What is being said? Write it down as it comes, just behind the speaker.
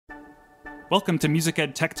Welcome to Music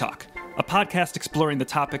Ed Tech Talk, a podcast exploring the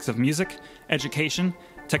topics of music, education,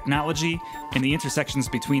 technology, and the intersections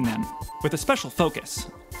between them, with a special focus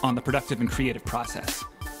on the productive and creative process.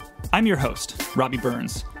 I'm your host, Robby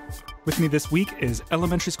Burns. With me this week is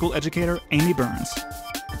elementary school educator Amy Burns.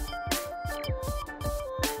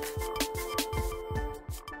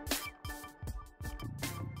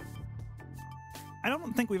 I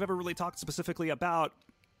don't think we've ever really talked specifically about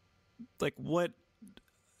what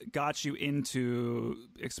got you into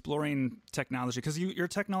exploring technology, because your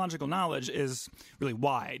technological knowledge is really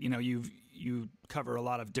wide. You cover a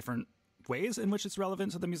lot of different ways in which it's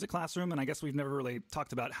relevant to the music classroom, and I guess we've never really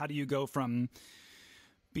talked about how do you go from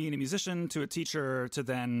being a musician to a teacher to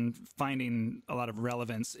then finding a lot of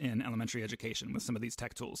relevance in elementary education with some of these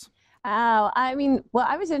tech tools. I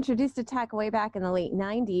was introduced to tech way back in the late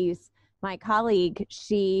 90s. My colleague,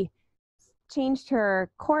 she changed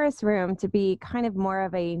her chorus room to be kind of more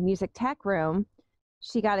of a music tech room.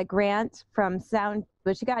 She got a grant and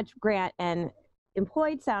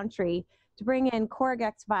employed Soundtree to bring in Korg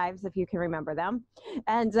X5s, if you can remember them,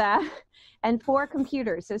 and 4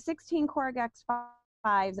 computers. So 16 Korg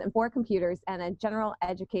X5s and 4 computers and a general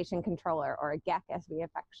education controller, or a GEC as we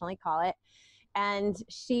affectionately call it. And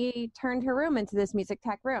she turned her room into this music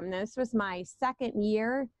tech room. Now, this was my second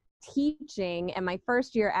year teaching and my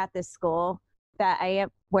first year at this school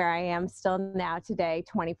where I am still now today,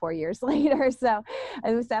 24 years later. So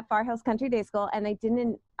I was at Far Hills Country Day School, and I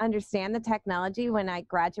didn't understand the technology when I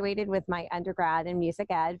graduated with my undergrad in music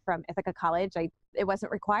ed from Ithaca College. It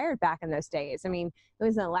wasn't required back in those days. I mean, it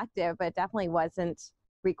was an elective, but it definitely wasn't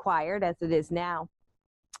required as it is now.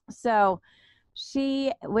 So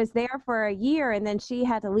she was there for a year, and then she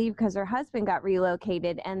had to leave because her husband got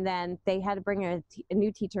relocated, and then they had to bring a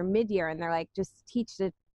new teacher mid-year, and they're like, just teach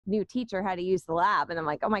the new teacher how to use the lab. And I'm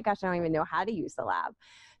like, oh my gosh, I don't even know how to use the lab.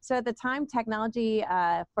 So at the time, technology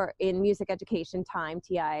in music education time,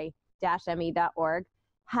 ti-me.org,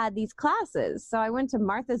 had these classes. So I went to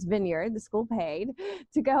Martha's Vineyard, the school paid,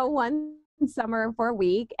 to go one summer for a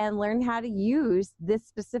week and learn how to use this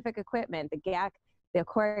specific equipment, the GEC, the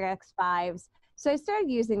Korg X5s. So I started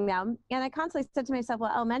using them, and I constantly said to myself,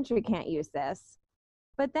 well, elementary can't use this.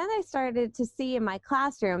 But then I started to see in my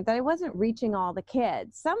classroom that I wasn't reaching all the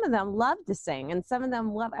kids. Some of them loved to sing, and some of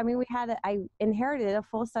them I inherited a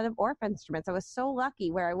full set of Orff instruments. I was so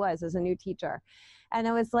lucky where I was as a new teacher. And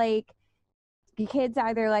I was like, the kids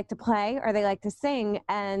either like to play or they like to sing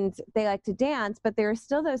and they like to dance, but there are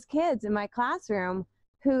still those kids in my classroom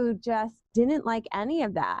who just didn't like any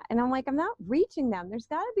of that. And I'm like, I'm not reaching them. There's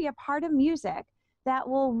got to be a part of music that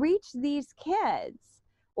will reach these kids,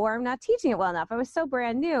 or I'm not teaching it well enough. I was so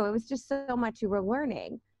brand new. It was just so much you were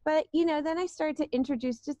learning. But, then I started to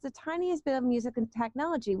introduce just the tiniest bit of music and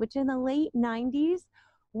technology, which in the late 90s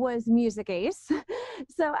was Music Ace.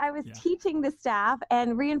 So I was teaching the staff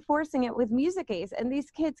and reinforcing it with Music Ace. And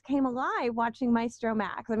these kids came alive watching Maestro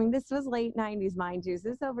Max. I mean, this was late 90s, mind you.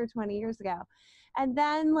 This is over 20 years ago. And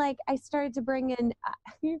then I started to bring in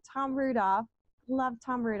Tom Rudolph. Love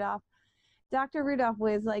Tom Rudolph. Dr. Rudolph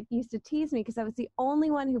used to tease me because I was the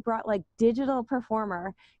only one who brought digital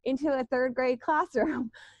performer into a 3rd grade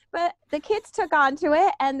classroom. But the kids took on to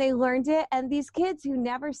it and they learned it. And these kids who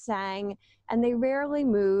never sang and they rarely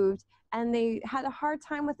moved and they had a hard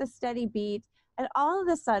time with a steady beat, and all of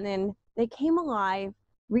a sudden they came alive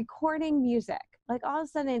recording music. All of a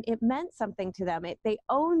sudden it meant something to them. They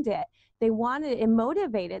owned it. They wanted it. It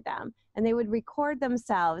motivated them, and they would record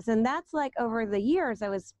themselves. And that's over the years I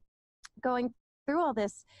was going through all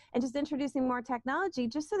this and just introducing more technology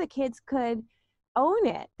just so the kids could own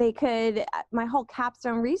it. My whole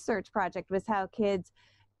capstone research project was how kids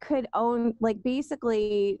could own,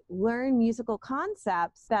 basically learn musical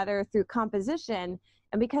concepts better through composition.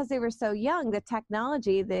 And because they were so young,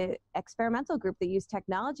 the experimental group that used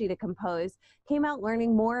technology to compose came out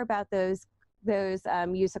learning more about those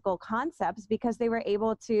musical concepts because they were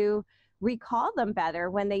able to recall them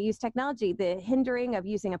better when they used technology. The hindering of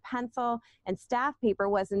using a pencil and staff paper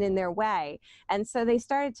wasn't in their way. And so they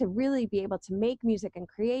started to really be able to make music and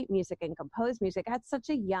create music and compose music at such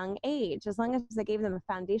a young age. As long as I gave them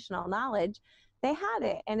a foundational knowledge, they had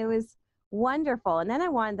it. And it was wonderful. And then I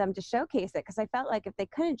wanted them to showcase it because I felt like if they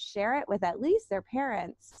couldn't share it with at least their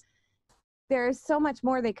parents, there's so much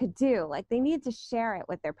more they could do. They need to share it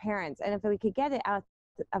with their parents. And if we could get it out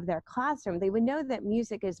of their classroom, they would know that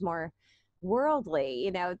music is more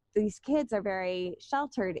worldly. These kids are very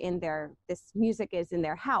sheltered in this music is in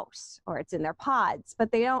their house or it's in their pods,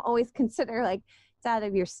 but they don't always consider it's out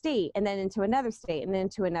of your state and then into another state and then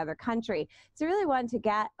into another country. So I really wanted to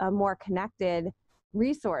get a more connected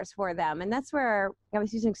resource for them. And that's where I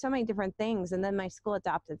was using so many different things. And then my school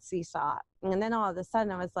adopted Seesaw. And then all of a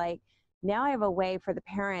sudden I was like, now I have a way for the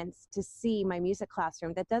parents to see my music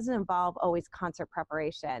classroom that doesn't involve always concert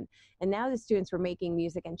preparation. And now the students were making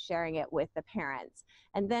music and sharing it with the parents.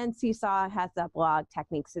 And then Seesaw has a blog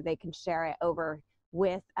technique so they can share it over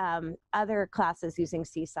with other classes using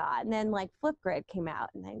Seesaw. And then like Flipgrid came out,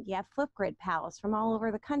 and then you have Flipgrid pals from all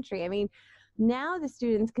over the country. I mean, now the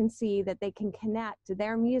students can see that they can connect to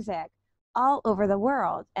their music all over the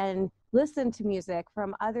world and listen to music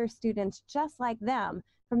from other students just like them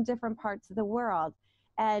from different parts of the world.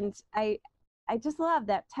 And I just love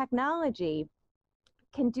that technology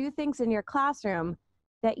can do things in your classroom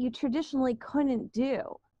that you traditionally couldn't do.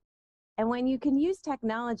 And when you can use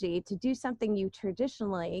technology to do something you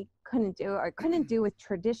traditionally couldn't do or couldn't do with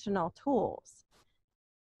traditional tools,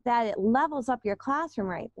 that it levels up your classroom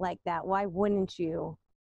right like that, why wouldn't you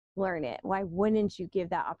learn it? Why wouldn't you give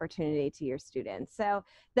that opportunity to your students? So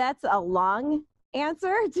that's a long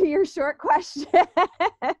answer to your short question.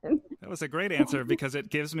 That was a great answer because it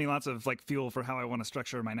gives me lots of like fuel for how I want to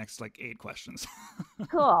structure my next like 8 questions.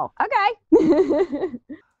 Cool. Okay.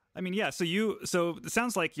 I mean, yeah. So it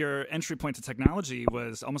sounds like your entry point to technology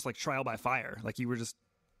was almost like trial by fire. Like you were just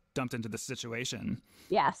dumped into this situation.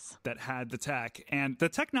 Yes. That had the tech and the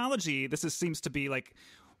technology. Seems to be like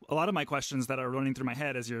a lot of my questions that are running through my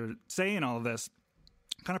head as you're saying all of this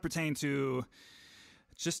kind of pertain to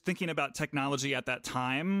just thinking about technology at that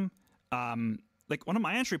time. Like one of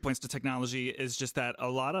my entry points to technology is just that a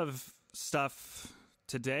lot of stuff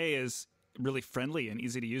today is really friendly and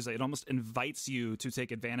easy to use. It almost invites you to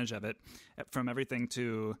take advantage of it, from everything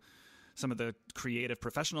to some of the creative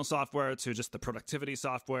professional software to just the productivity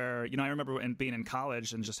software. You know, I remember being in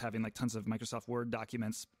college and just having like tons of Microsoft Word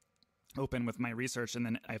documents open with my research, and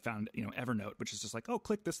then I found, you know, Evernote, which is just like, oh,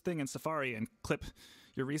 click this thing in Safari and clip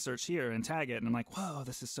your research here and tag it. And I'm like, whoa,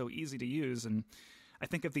 this is so easy to use. And I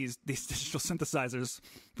think of these digital synthesizers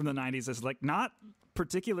from the 90s as like not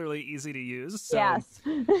particularly easy to use. So yes.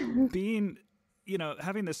 being, you know,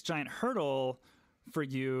 having this giant hurdle for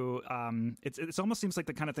you, it almost seems like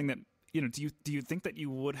the kind of thing that, you know, do you think that you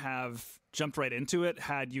would have jumped right into it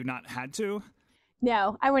had you not had to?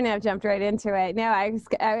 No, I wouldn't have jumped right into it. No,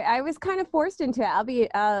 I was kind of forced into it. I'll be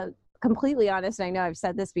completely honest. And I know I've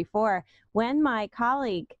said this before. When my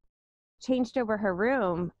colleague changed over her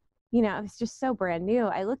room, you know, it was just so brand new.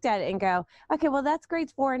 I looked at it and go, okay, well, that's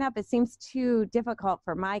grades 4 and up. It seems too difficult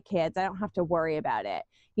for my kids. I don't have to worry about it,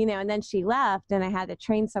 you know. And then she left and I had to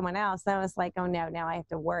train someone else. And I was like, oh no, now I have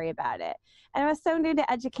to worry about it. And I was so new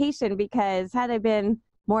to education because had I been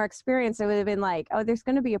more experienced, I would have been like, oh, there's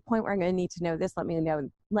going to be a point where I'm going to need to know this. Let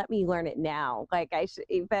me learn it now. Like I should,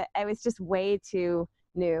 but I was just way too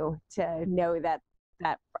new to know that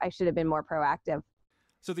I should have been more proactive.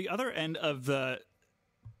 So the other end of the,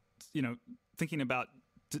 you know, thinking about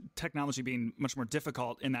technology being much more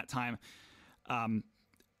difficult in that time,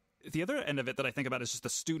 the other end of it that I think about is just the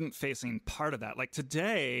student-facing part of that. Like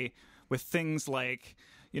today, with things like,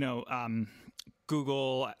 you know,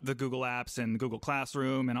 the Google apps and Google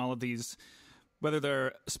Classroom and all of these, whether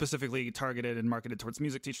they're specifically targeted and marketed towards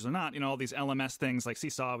music teachers or not, you know, all these LMS things like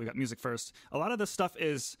Seesaw, we got Music First. A lot of this stuff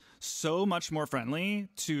is so much more friendly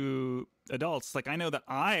to adults. Like I know that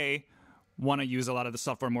I want to use a lot of the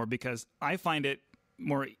software more because I find it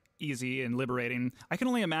more easy and liberating. I can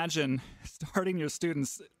only imagine starting your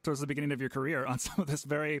students towards the beginning of your career on some of this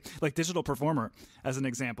very like Digital Performer as an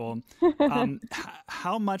example.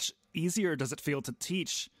 How much easier does it feel to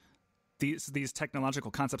teach these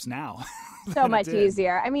technological concepts now? So much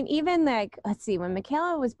easier. I mean, even like, let's see, when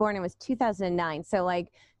Michaela was born, it was 2009. So like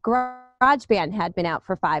GarageBand had been out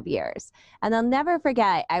for 5 years. And I'll never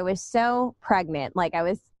forget, I was so pregnant. Like I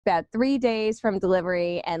was about 3 days from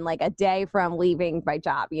delivery and like a day from leaving my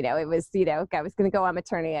job. You know, it was, you know, I was going to go on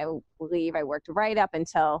maternity leave. I worked right up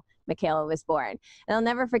until Michaela was born. And I'll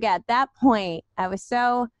never forget at that point,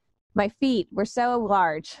 my feet were so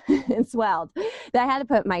large and swelled that I had to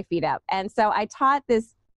put my feet up. And so I taught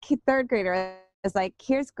this 3rd grader, I was like,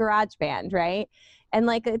 here's GarageBand, right? And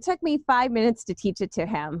like, it took me 5 minutes to teach it to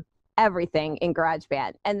him, everything in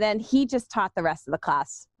GarageBand. And then he just taught the rest of the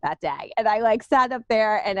class that day. And I like sat up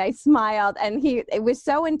there and I smiled, and it was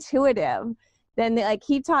so intuitive. Then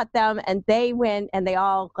he taught them and they went and they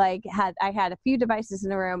all I had a few devices in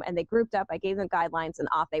the room and they grouped up. I gave them guidelines and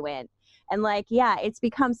off they went. And it's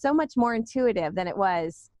become so much more intuitive than it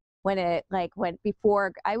was when it went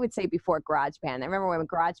before, I would say before GarageBand. I remember when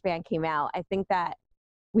GarageBand came out, I think that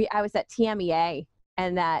I was at TMEA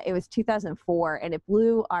and that it was 2004 and it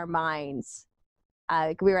blew our minds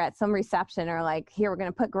like we were at some reception or like, here, we're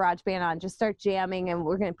going to put GarageBand on, just start jamming and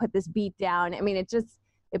we're going to put this beat down. I mean,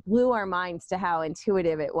 it blew our minds to how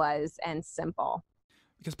intuitive it was and simple.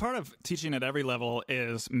 Because part of teaching at every level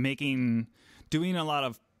is doing a lot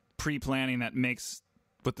of pre-planning that makes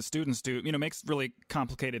what the students do, makes really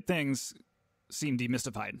complicated things seem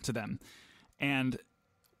demystified to them. And,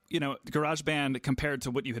 GarageBand, compared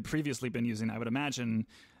to what you had previously been using, I would imagine,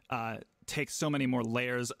 takes so many more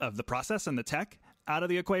layers of the process and the tech out of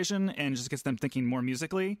the equation and just gets them thinking more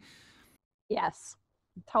musically. Yes,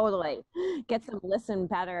 totally. Gets them listen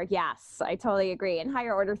better. Yes, I totally agree. And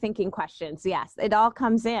higher order thinking questions. Yes, it all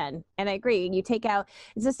comes in. And I agree. You take out,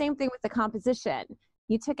 it's the same thing with the composition.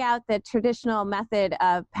 You took out the traditional method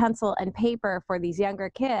of pencil and paper for these younger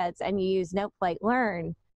kids and you use Note Flight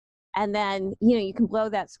Learn. And then, you can blow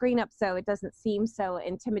that screen up so it doesn't seem so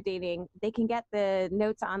intimidating. They can get the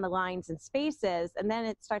notes on the lines and spaces, and then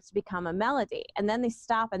it starts to become a melody. And then they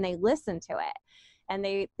stop and they listen to it. And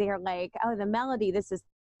they're like, oh, the melody, this is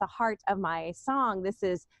the heart of my song. This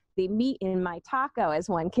is the meat in my taco, as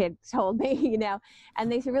one kid told me, and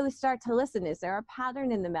they really start to listen. Is there a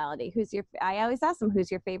pattern in the melody? I always ask them, who's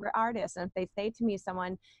your favorite artist? And if they say to me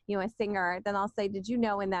someone, a singer, then I'll say, did you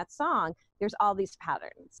know in that song, there's all these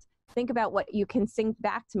patterns? Think about what you can sing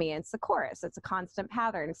back to me. It's the chorus. It's a constant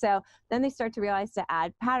pattern. So then they start to realize to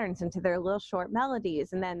add patterns into their little short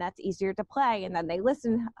melodies, and then that's easier to play. And then they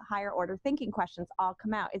listen, higher order thinking questions all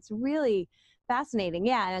come out. It's really fascinating.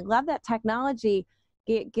 Yeah. And I love that technology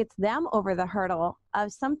gets them over the hurdle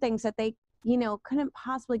of some things that they, couldn't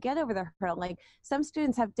possibly get over the hurdle. Like some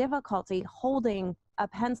students have difficulty holding a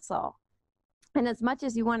pencil. And as much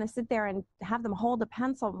as you want to sit there and have them hold a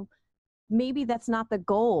pencil, maybe that's not the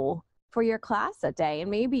goal for your class that day. And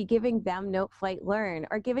maybe giving them Note Flight Learn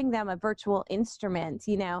or giving them a virtual instrument,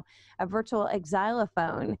 a virtual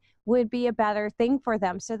xylophone would be a better thing for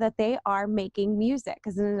them so that they are making music.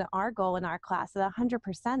 Because our goal in our class is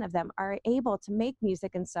 100% of them are able to make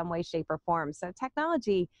music in some way, shape, or form. So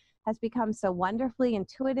technology has become so wonderfully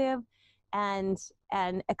intuitive and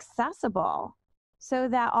accessible so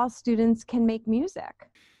that all students can make music.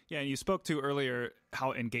 Yeah, and you spoke to earlier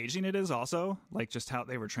how engaging it is also, like just how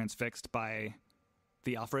they were transfixed by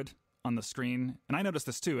the Alfred on the screen. And I noticed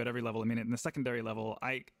this too at every level. I mean, in the secondary level,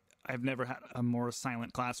 I've never had a more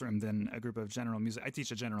silent classroom than a group of general music. I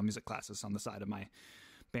teach a general music classes on the side of my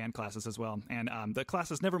band classes as well. And the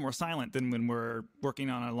class is never more silent than when we're working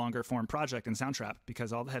on a longer form project in Soundtrap,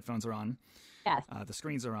 because all the headphones are on, yes, the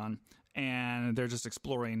screens are on, and they're just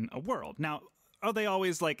exploring a world. Now, are they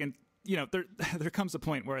always like there comes a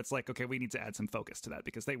point where it's like, okay, we need to add some focus to that,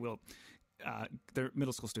 because they will, they're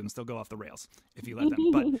middle school students, they'll go off the rails if you let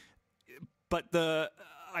them. But the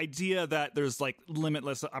idea that there's like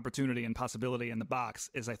limitless opportunity and possibility in the box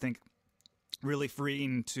is, I think, really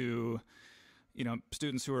freeing to,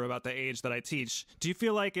 students who are about the age that I teach. Do you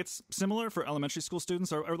feel like it's similar for elementary school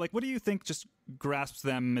students, or like, what do you think just grasps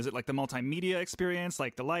them? Is it like the multimedia experience,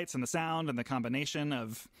 like the lights and the sound and the combination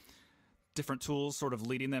of different tools sort of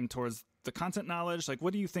leading them towards the content knowledge? Like,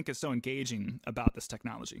 what do you think is so engaging about this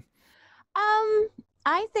technology?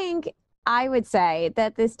 I think I would say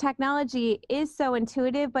that this technology is so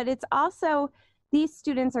intuitive, but it's also, these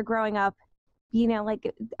students are growing up,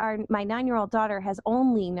 like my 9-year-old daughter has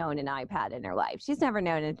only known an iPad in her life. She's never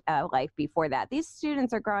known a life before that. These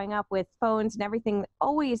students are growing up with phones and everything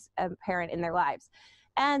always apparent in their lives.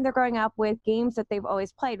 And they're growing up with games that they've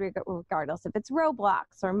always played, regardless if it's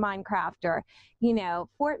Roblox or Minecraft or,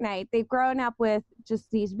 Fortnite. They've grown up with just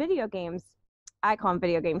these video games. I call them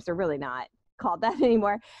video games. They're really not called that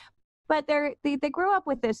anymore. But they grow up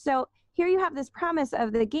with this. So here you have this promise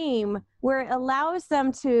of the game where it allows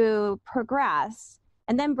them to progress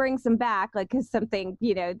and then brings them back, like, because something,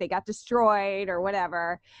 they got destroyed or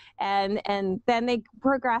whatever. And then they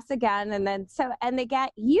progress again. And they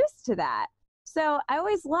get used to that. So I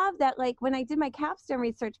always loved that, like when I did my capstone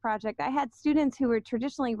research project, I had students who were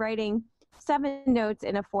traditionally writing 7 notes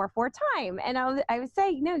in a 4/4 time. And I would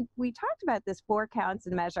say, we talked about this 4 counts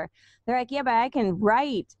and measure. They're like, yeah, but I can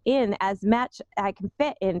write in as much I can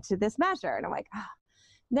fit into this measure. And I'm like, ah.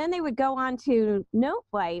 Then they would go on to Note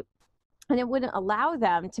Flight and it wouldn't allow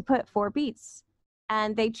them to put 4 beats.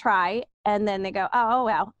 And they try and then they go, oh,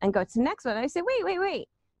 well, and go to the next one. And I say, wait.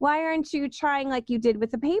 Why aren't you trying like you did with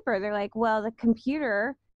the paper? They're like, well, the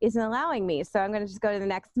computer isn't allowing me, so I'm going to just go to the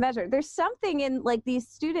next measure. There's something in like these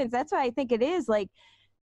students. That's why I think it is like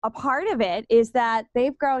a part of it is that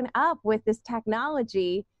they've grown up with this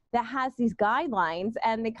technology that has these guidelines,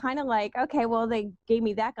 and they kind of like, okay, well, they gave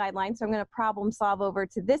me that guideline, so I'm going to problem solve over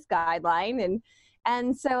to this guideline.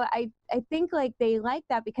 And so I think like they like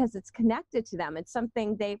that because it's connected to them. It's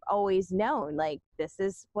something they've always known. Like, this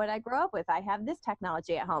is what I grew up with. I have this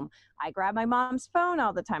technology at home. I grab my mom's phone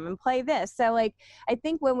all the time and play this. So like, I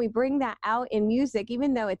think when we bring that out in music,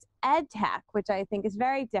 even though it's ed tech, which I think is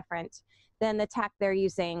very different than the tech they're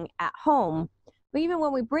using at home, but even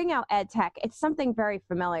when we bring out ed tech, it's something very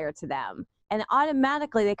familiar to them. And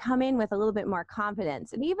automatically they come in with a little bit more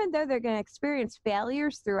confidence. And even though they're going to experience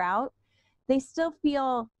failures throughout, they still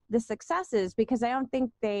feel the successes because I don't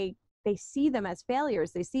think they see them as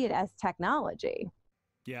failures. They see it as technology.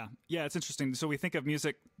 Yeah. Yeah. It's interesting. So we think of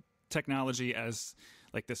music technology as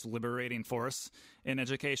like this liberating force in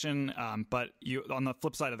education. But on the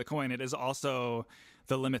flip side of the coin, it is also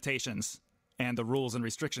the limitations and the rules and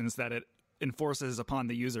restrictions that it enforces upon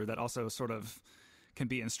the user that also sort of can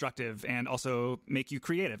be instructive and also make you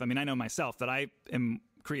creative. I mean, I know myself that I am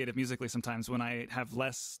creative musically sometimes when I have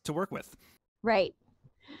less to work with. Right.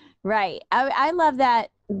 I love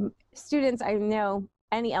that students, I know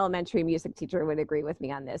any elementary music teacher would agree with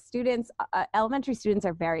me on this. Elementary students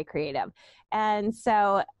are very creative. And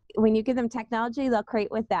so when you give them technology, they'll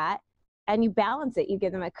create with that. And you balance it. You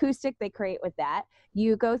give them acoustic, they create with that.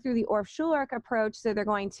 You go through the Orff-Schulerk approach, so they're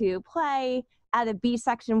going to play at a B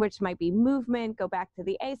section, which might be movement, go back to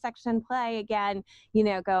the A section, play again,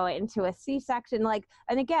 go into a C section,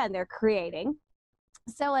 and again, they're creating.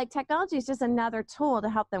 So like technology is just another tool to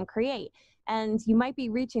help them create. And you might be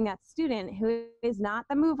reaching that student who is not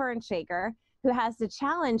the mover and shaker, who has the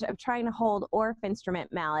challenge of trying to hold Orff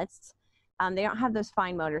instrument mallets. They don't have those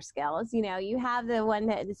fine motor skills. You have the one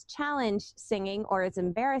that is challenged singing or is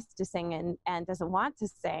embarrassed to sing and doesn't want to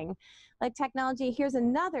sing. Like technology, here's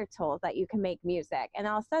another tool that you can make music. And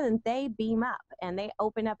all of a sudden they beam up and they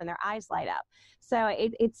open up and their eyes light up. So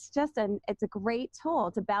it's a great tool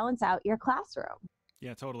to balance out your classroom.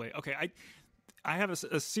 Yeah, totally. Okay, I have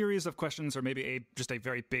a series of questions, or maybe just a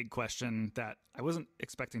very big question that I wasn't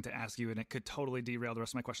expecting to ask you, and it could totally derail the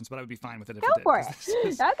rest of my questions, but I would be fine with it if it did. Go for it.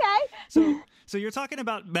 Okay. So you're talking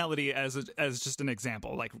about melody as just an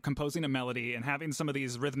example, like composing a melody and having some of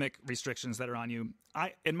these rhythmic restrictions that are on you.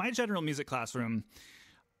 In my general music classroom,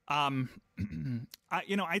 I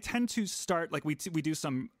tend to start like we do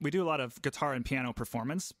a lot of guitar and piano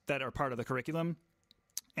performance that are part of the curriculum.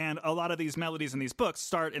 And a lot of these melodies in these books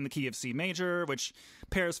start in the key of C major, which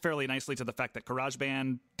pairs fairly nicely to the fact that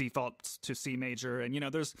GarageBand defaults to C major. And,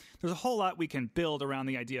 there's a whole lot we can build around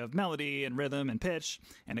the idea of melody and rhythm and pitch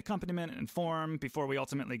and accompaniment and form before we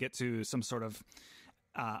ultimately get to some sort of,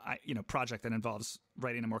 project that involves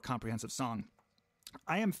writing a more comprehensive song.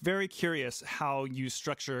 I am very curious how you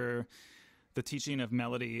structure the teaching of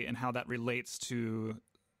melody and how that relates to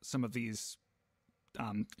some of these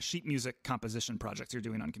sheet music composition projects you're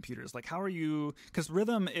doing on computers. Like, how are you, because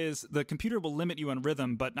the computer will limit you on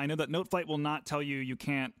rhythm, but I know that Noteflight will not tell you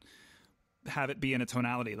can't have it be in a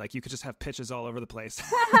tonality. Like, you could just have pitches all over the place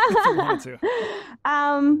if you wanted to.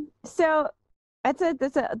 So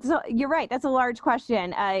you're right. That's a large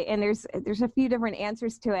question. And there's a few different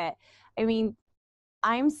answers to it. I mean,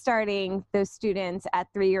 I'm starting those students at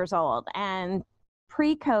 3 years old, and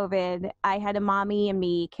pre-COVID, I had a mommy and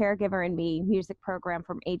me, caregiver and me music program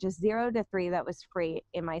from ages 0 to 3 that was free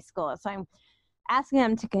in my school. So I'm asking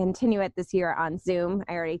them to continue it this year on Zoom.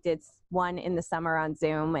 I already did one in the summer on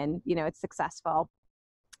Zoom, and it's successful.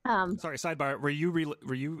 Sorry, sidebar. Were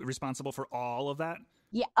you responsible for all of that?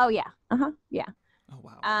 Yeah. Oh yeah. Yeah. Oh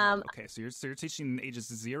wow. Okay, so you're teaching ages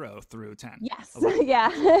 0 through 10. Yes. Yeah.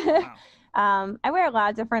 Wow. I wear a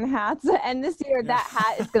lot of different hats, and this year that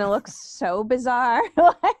hat is going to look so bizarre,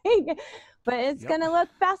 but it's going to look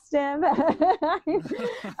festive.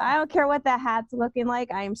 I don't care what that hat's looking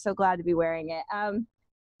like. I am so glad to be wearing it.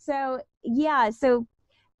 So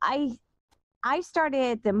I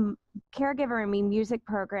started the Caregiver and Me music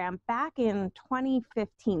program back in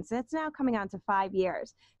 2015. So that's now coming on to 5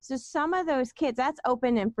 years. So some of those kids, that's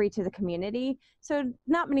open and free to the community. So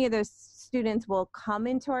not many of those students will come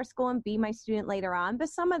into our school and be my student later on, but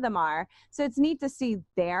some of them are. So it's neat to see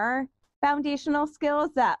their foundational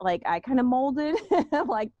skills that like I kind of molded.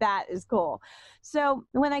 Like, that is cool. So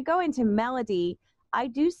when I go into melody, I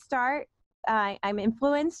do start I'm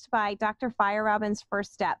influenced by Dr. Feyerabend's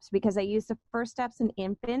First Steps, because I use the first steps in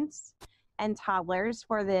infants and toddlers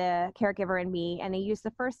for the Caregiver and Me, and I use the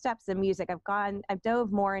first steps in music. I've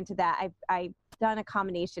dove more into that. I've done a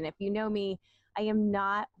combination. If you know me, I am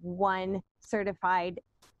not one certified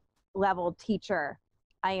level teacher.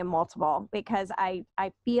 I am multiple, because I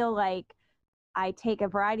feel like I take a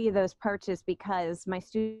variety of those approaches because my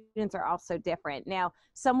students are all so different. Now,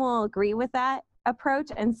 some will agree with that approach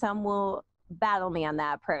and some will battle me on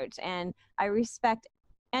that approach. And I respect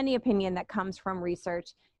any opinion that comes from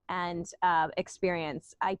research and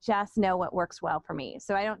experience. I just know what works well for me.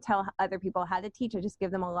 So I don't tell other people how to teach. I just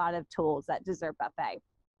give them a lot of tools that deserve buffet.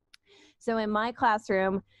 So in my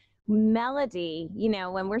classroom, melody, you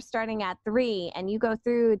know, when we're starting at 3 and you go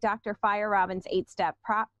through Dr. Fire Robin's 8-step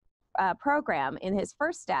program, in his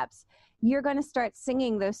first steps, you're going to start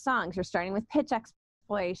singing those songs. You're starting with pitch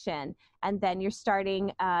exploration, and then you're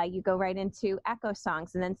starting, you go right into echo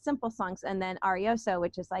songs, and then simple songs, and then arioso,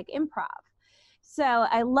 which is like improv. So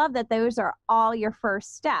I love that those are all your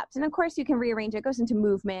first steps. And of course you can rearrange it. It goes into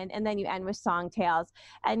movement, and then you end with song tails.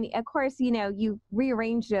 And of course, you know, you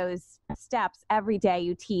rearrange those steps every day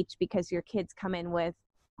you teach, because your kids come in with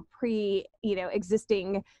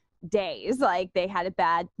existing days, like they had a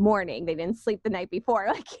bad morning, they didn't sleep the night before.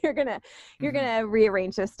 Like you're gonna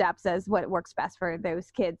rearrange those steps as what works best for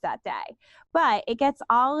those kids that day. But it gets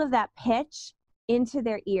all of that pitch into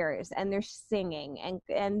their ears, and they're singing,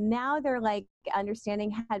 and now they're like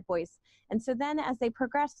understanding head voice. And so then as they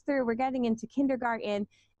progress through, we're getting into kindergarten,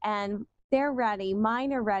 and they're ready,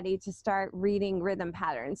 mine are ready to start reading rhythm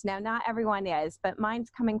patterns. Now, not everyone is, but mine's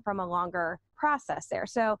coming from a longer process there.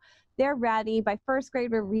 So they're ready. By first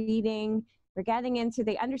grade, we're reading, we're getting into,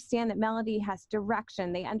 they understand that melody has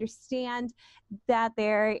direction. They understand that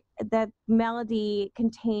that melody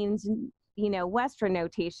contains, you know, Western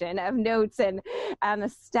notation of notes and the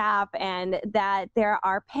staff, and that there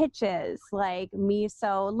are pitches like mi,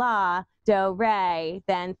 so, la, do, re,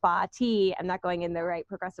 then fa, ti. I'm not going in the right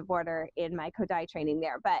progressive order in my Kodai training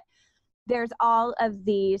there, but there's all of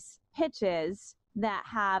these pitches that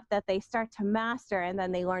they start to master, and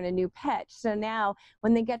then they learn a new pitch. So now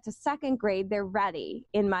when they get to second grade, they're ready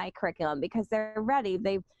in my curriculum, because they're ready.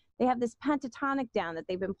 They have this pentatonic down that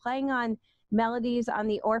they've been playing on melodies on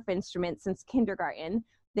the Orff instrument since kindergarten.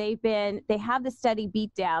 They have the steady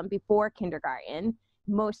beat down before kindergarten.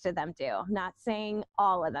 Most of them do, not saying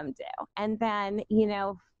all of them do. And then, you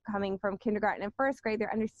know, coming from kindergarten and first grade,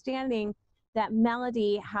 they're understanding that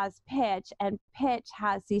melody has pitch, and pitch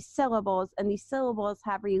has these syllables, and these syllables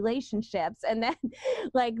have relationships. And then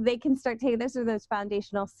like they can start taking, those are those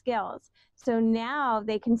foundational skills. So now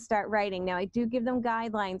they can start writing. Now I do give them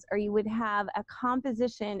guidelines, or you would have a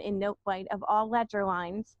composition in Note Flight of all ledger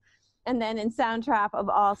lines, and then in Soundtrap of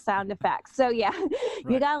all sound effects. So yeah,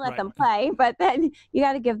 you gotta let them play, but then you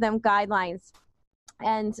gotta give them guidelines.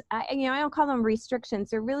 And I don't call them restrictions.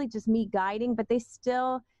 They're really just me guiding, but there's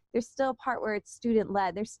still a part where it's student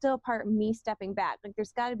led. There's still a part of me stepping back. Like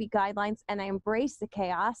there's got to be guidelines, and I embrace the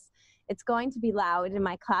chaos. It's going to be loud in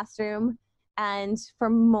my classroom. And for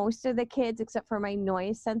most of the kids, except for my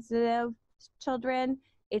noise sensitive children,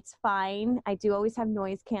 it's fine. I do always have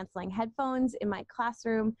noise canceling headphones in my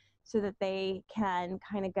classroom so that they can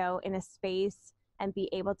kind of go in a space and be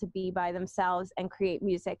able to be by themselves and create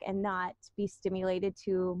music and not be stimulated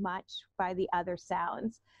too much by the other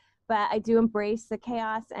sounds. But I do embrace the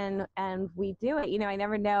chaos, and we do it. You know, I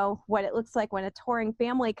never know what it looks like when a touring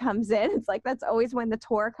family comes in. It's like, that's always when the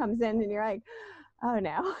tour comes in, and you're like, oh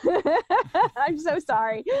no, I'm so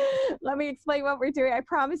sorry. Let me explain what we're doing. I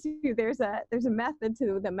promise you there's a method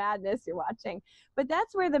to the madness you're watching. But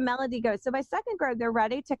that's where the melody goes. So by second grade, they're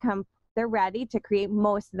ready to create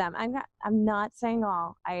most of them. I'm not saying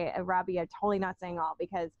all. Robby, I'm totally not saying all,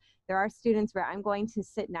 because there are students where I'm going to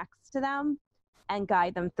sit next to them and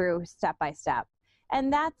guide them through step by step.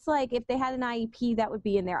 And that's like, if they had an IEP, that would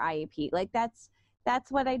be in their IEP. Like that's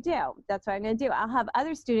what I do. That's what I'm going to do. I'll have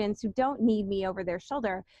other students who don't need me over their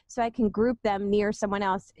shoulder, so I can group them near someone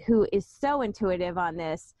else who is so intuitive on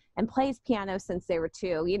this and plays piano since they were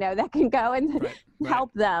 2, you know, that can go and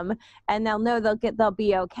help them, and they'll know they'll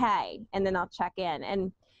be okay. And then I'll check in.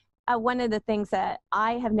 And one of the things that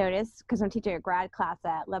I have noticed, because I'm teaching a grad class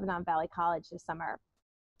at Lebanon Valley College this summer,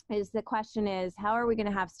 is the question is, how are we going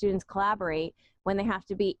to have students collaborate when they have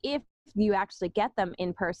to be, if you actually get them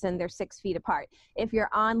in person, they're 6 feet apart. If you're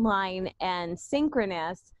online and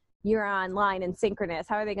synchronous, you're online and synchronous.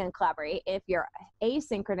 How are they going to collaborate? If you're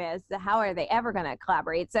asynchronous, how are they ever going to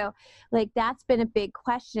collaborate? So like, that's been a big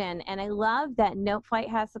question. And I love that Note Flight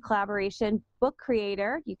has the collaboration. Book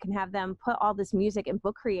Creator, you can have them put all this music in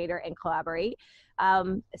Book Creator and collaborate.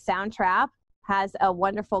 Soundtrap has a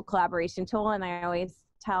wonderful collaboration tool. And I always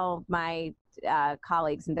tell my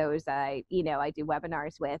colleagues and those that I do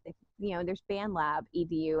webinars with, there's BandLab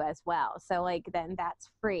EDU as well. So like, then that's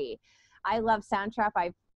free. I love Soundtrap.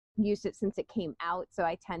 I've used it since it came out, so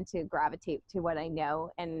I tend to gravitate to what I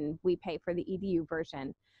know, and we pay for the EDU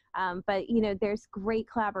version. But, you know, there's great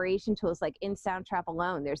collaboration tools like in Soundtrap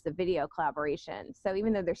alone, there's the video collaboration. So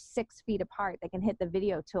even though they're 6 feet apart, they can hit the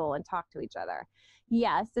video tool and talk to each other.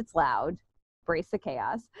 Yes, it's loud. Brace the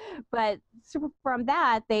chaos. But from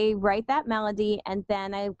that, they write that melody and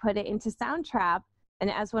then I put it into Soundtrap.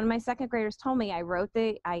 And as one of my second graders told me,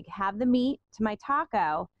 I have the meat to my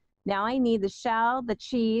taco. Now I need the shell, the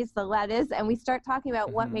cheese, the lettuce, and we start talking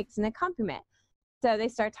about what makes an accompaniment. So they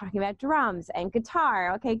start talking about drums and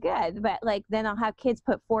guitar. Okay, good. But like, then I'll have kids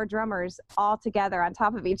put 4 drummers all together on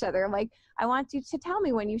top of each other. I'm like, I want you to tell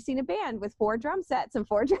me when you've seen a band with 4 drum sets and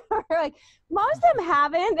 4 drummers. Like, most of them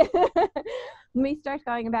haven't. We start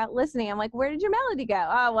going about listening. I'm like, where did your melody go?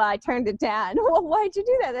 Oh, well, I turned it down. Well, why'd you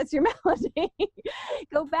do that? That's your melody.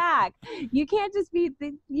 Go back. You can't just be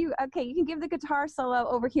you can give the guitar solo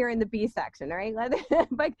over here in the B section, right?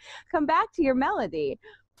 But come back to your melody.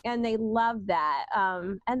 And they love that.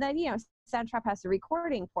 And then, you know, Soundtrap has the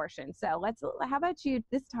recording portion. So how about you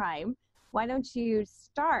this time? Why don't you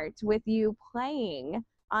start with you playing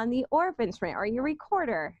on the ORF instrument or your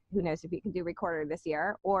recorder? Who knows if you can do recorder this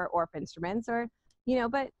year or ORF instruments or, you know,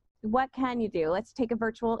 but what can you do? Let's take a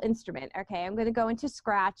virtual instrument. Okay, I'm going to go into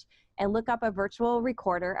Scratch and look up a virtual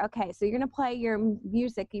recorder. Okay, so you're going to play your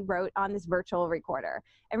music you wrote on this virtual recorder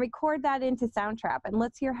and record that into Soundtrap. And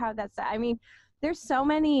let's hear how that's, I mean, there's so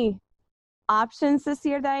many options this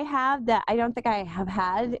year that I have that I don't think I have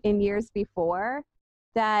had in years before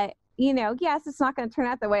that, you know, yes, it's not going to turn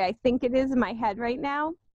out the way I think it is in my head right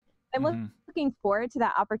now. I'm looking forward to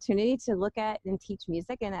that opportunity to look at and teach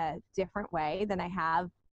music in a different way than I have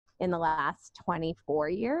in the last 24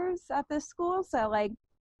 years at this school. So like,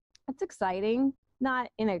 it's exciting, I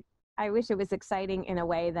wish it was exciting in a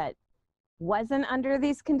way that wasn't under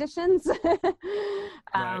these conditions.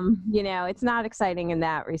 Right. You know, it's not exciting in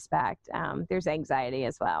that respect. There's anxiety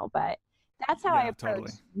as well, but that's how I approach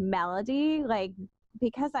melody. Like,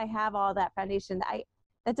 because I have all that foundation,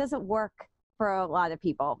 that doesn't work for a lot of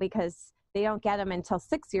people because they don't get them until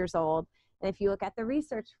 6 years old. And if you look at the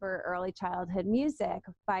research for early childhood music,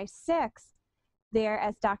 by 6, they're,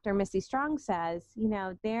 as Dr. Missy Strong says, you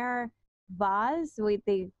know, their vase, we've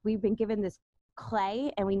been given this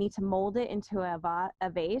clay and we need to mold it into a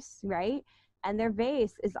vase, right? And their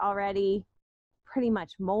vase is already pretty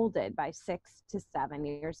much molded by 6 to 7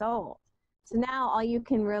 years old. So now all you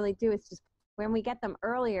can really do is just, when we get them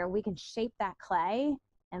earlier, we can shape that clay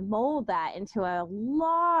and mold that into a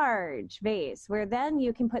large vase where then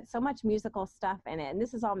you can put so much musical stuff in it. And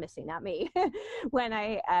this is all Missy, not me, when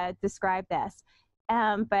I describe this.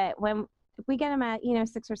 But when we get them at, you know,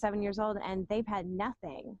 6 or 7 years old and they've had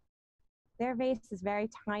nothing, their vase is very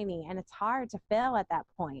tiny and it's hard to fill at that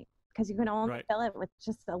point because you can only fill it with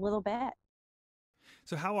just a little bit.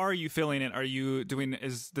 So how are you filling it? Are you doing,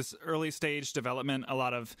 is this early stage development a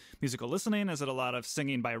lot of musical listening? Is it a lot of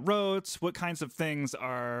singing by rote? What kinds of things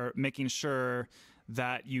are making sure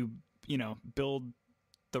that you know, build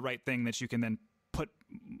the right thing that you can then put?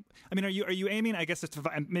 I mean, are you aiming, I guess it's,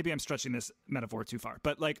 maybe I'm stretching this metaphor too far,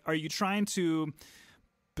 but like, are you trying to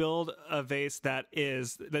build a vase that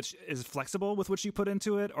is flexible with what you put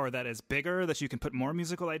into it, or that is bigger, that you can put more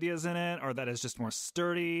musical ideas in it, or that is just more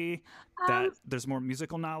sturdy, that there's more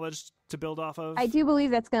musical knowledge to build off of? I do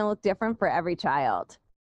believe that's going to look different for every child.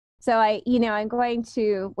 So I'm going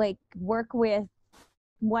to like work with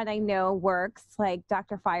what I know works, like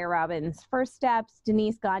Dr. Fire Robbins' First Steps,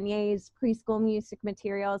 Denise Gagne's preschool music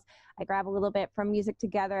materials. I grab a little bit from Music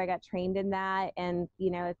Together. I got trained in that, and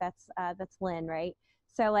you know, that's Lynn, right?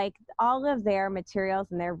 So like all of their materials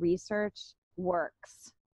and their research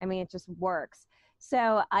works. I mean, it just works.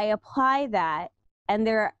 So I apply that, and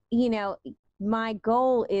they're, you know, my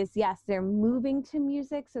goal is, yes, they're moving to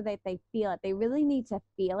music so that they feel it. They really need to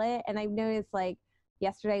feel it. And I've noticed, like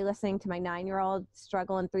yesterday, listening to my 9-year-old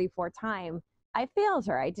struggle in 3/4 time, I failed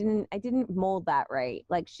her. I didn't mold that right.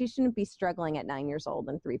 Like, she shouldn't be struggling at 9 years old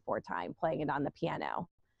in 3/4 time playing it on the piano.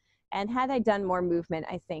 And had I done more movement,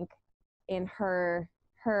 I think in her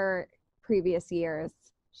previous years,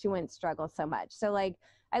 she wouldn't struggle so much. So like,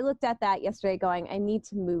 I looked at that yesterday going, I need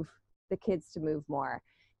to move the kids to move more.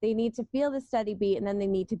 They need to feel the steady beat, and then they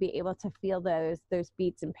need to be able to feel those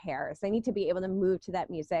beats in pairs. They need to be able to move to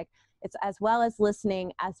that music. It's as well as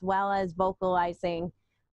listening, as well as vocalizing,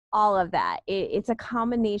 all of that. It's a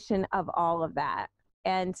combination of all of that.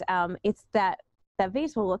 And it's that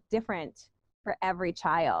vase will look different for every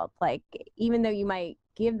child. Like, even though you might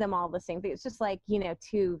give them all the same thing, it's just like, you know,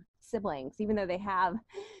 2 siblings, even though they have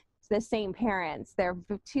the same parents, they're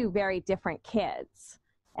 2 very different kids.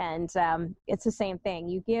 And it's the same thing.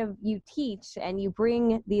 You teach and you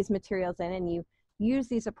bring these materials in, and you use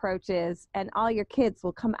these approaches, and all your kids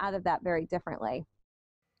will come out of that very differently.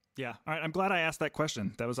 Yeah. All right. I'm glad I asked that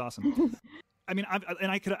question. That was awesome. I mean,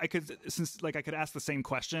 I could, since like I could ask the same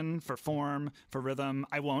question for form, for rhythm.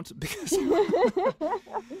 I won't because,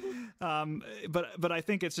 but I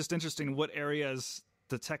think it's just interesting what areas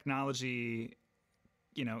the technology,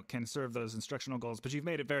 can serve those instructional goals. But you've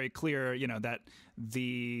made it very clear, that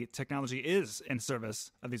the technology is in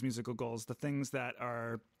service of these musical goals. The things that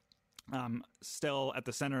are still at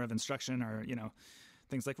the center of instruction are,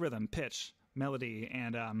 things like rhythm, pitch, melody,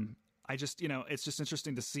 and I just, it's just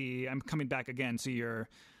interesting to see. I'm coming back again to your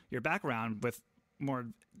background with more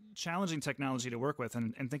challenging technology to work with,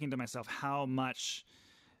 and thinking to myself how much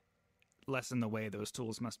less in the way those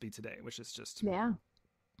tools must be today, which is just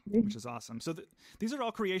which is awesome. So these are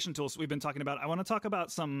all creation tools we've been talking about. I want to talk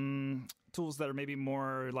about some tools that are maybe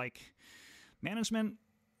more like management,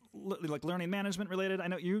 like learning management related. I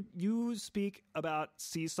know you speak about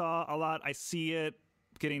Seesaw a lot. I see it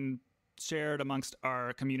getting shared amongst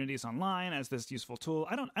our communities online as this useful tool.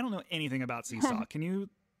 I don't know anything about Seesaw. Can you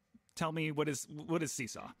tell me what is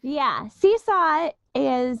Seesaw? Yeah, Seesaw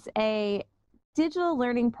is a digital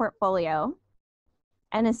learning portfolio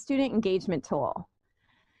and a student engagement tool.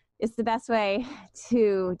 It's the best way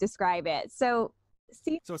to describe it. So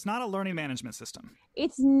it's not a learning management system.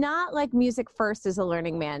 It's not like Music First is a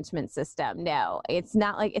learning management system. No, it's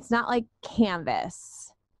not like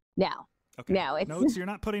Canvas. No. Okay. No, so you're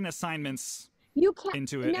not putting assignments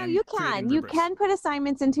into it. No, you can. You can put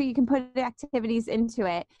assignments into it. You can put activities into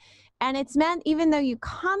it. And it's meant, even though you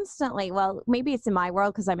constantly, well, maybe it's in my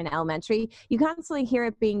world because I'm in elementary, you constantly hear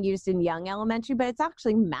it being used in young elementary, but it's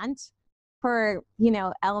actually meant for,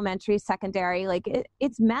 elementary, secondary, like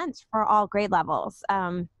it's meant for all grade levels.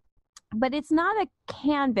 But it's not a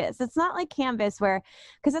Canvas. It's not like Canvas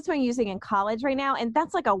because that's what I'm using in college right now. And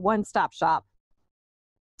that's like a one-stop shop.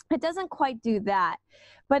 It doesn't quite do that,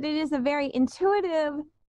 but it is a very intuitive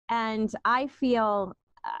and I feel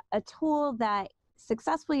a tool that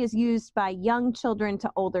successfully is used by young children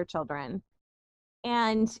to older children.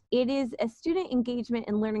 And it is a student engagement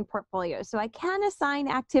and learning portfolio. So I can assign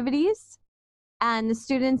activities and the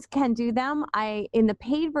students can do them. In the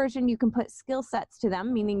paid version, you can put skill sets to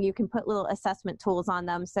them, meaning you can put little assessment tools on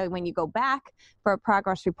them. So when you go back for a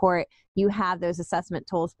progress report, you have those assessment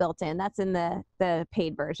tools built in. That's in the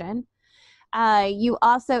paid version.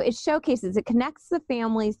 It showcases, it connects the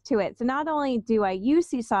families to it. So not only do I use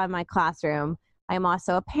Seesaw in my classroom, I'm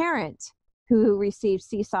also a parent who receives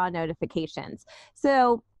Seesaw notifications.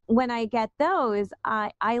 So when I get those,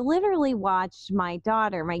 I literally watched my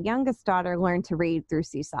youngest daughter, learn to read through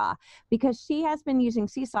Seesaw because she has been using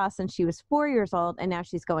Seesaw since she was 4 years old, and now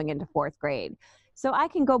she's going into 4th grade. So I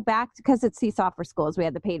can go back, because it's Seesaw for Schools, we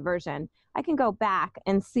had the paid version. I can go back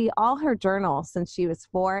and see all her journals since she was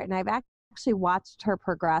 4, and I've actually watched her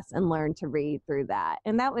progress and learn to read through that.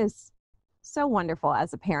 And that was so wonderful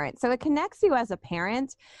as a parent. So it connects you as a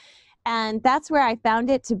parent. And that's where I found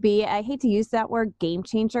it to be. I hate to use that word game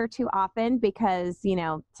changer too often because,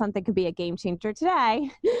 something could be a game changer today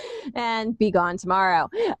and be gone tomorrow.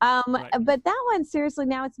 Right. But that one, seriously,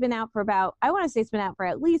 now it's been out for it's been out for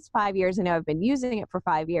at least 5 years. I know I've been using it for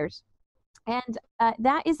 5 years. And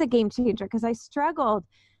that is a game changer because I struggled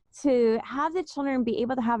to have the children be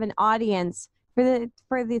able to have an audience for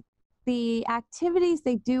the activities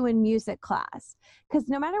they do in music class. Because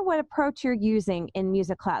no matter what approach you're using in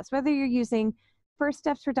music class, whether you're using First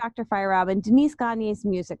Steps for Dr. Feyerabend, Denise Gagne's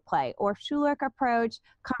music play, or Schulich approach,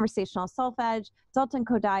 conversational solfege, Dalton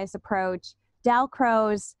Kodai's approach,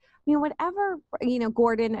 Dalcroze, whatever,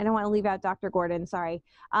 Gordon, I don't want to leave out Dr. Gordon, sorry.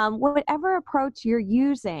 Whatever approach you're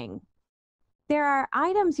using, there are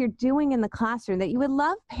items you're doing in the classroom that you would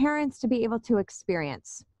love parents to be able to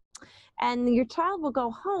experience. And your child will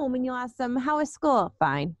go home and you'll ask them, how was school?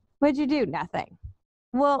 Fine. What'd you do? Nothing.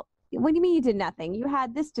 Well, what do you mean you did nothing? You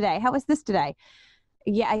had this today. How was this today?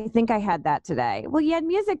 Yeah, I think I had that today. Well, you had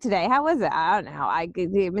music today. How was it? I don't know.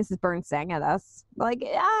 Mrs. Burns sang at us.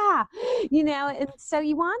 And so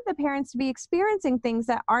you want the parents to be experiencing things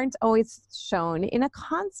that aren't always shown in a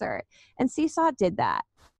concert. And Seesaw did that.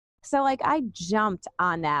 So I jumped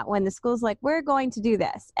on that when the school's like, we're going to do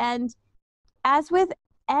this. And as with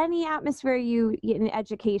any atmosphere in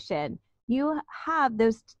education, you have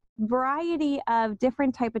those variety of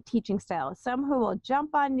different type of teaching styles. Some who will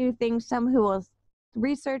jump on new things, some who will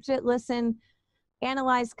research it, listen,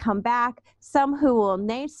 analyze, come back. Some who will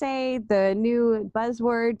naysay the new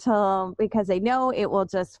buzzword because they know it will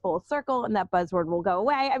just full circle and that buzzword will go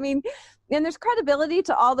away. And there's credibility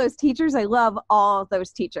to all those teachers. I love all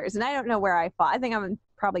those teachers. And I don't know where I fall. I think I'm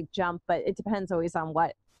probably jump, but it depends always on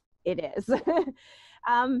what it is.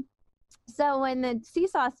 um, so when the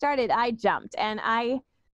Seesaw started, I jumped and I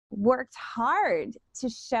worked hard to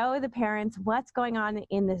show the parents what's going on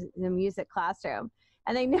in the music classroom.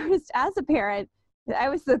 And I noticed as a parent, I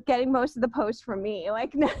was getting most of the posts from me.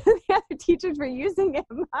 Like none of the other teachers were using it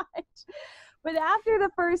much. But after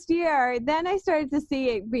the first year, then I started to see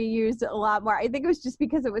it be used a lot more. I think it was just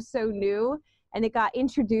because it was so new and it got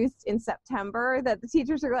introduced in September that the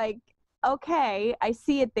teachers are like, okay, I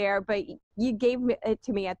see it there, but you gave it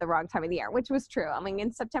to me at the wrong time of the year, which was true. I mean,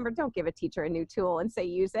 in September, don't give a teacher a new tool and say,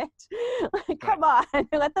 use it. Like, come on,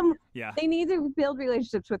 let them, they need to build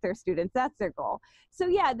relationships with their students. That's their goal. So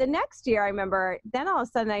yeah, the next year I remember, then all of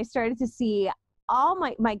a sudden I started to see all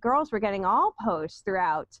my girls were getting all posts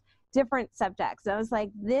throughout different subjects. I was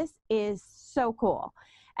like, this is so cool.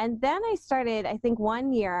 And then I started, I think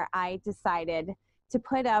one year I decided to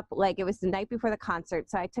put up, like it was the night before the concert.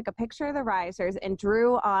 So I took a picture of the risers and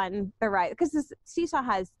drew on the riser, because this Seesaw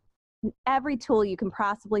has every tool you can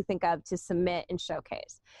possibly think of to submit and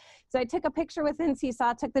showcase. So I took a picture within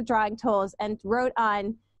Seesaw, took the drawing tools and wrote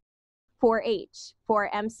on 4H,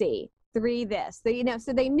 4MC, 3 this. So, you know,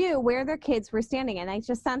 so they knew where their kids were standing. And I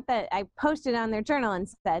just sent that, I posted on their journal and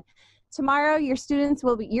said, tomorrow your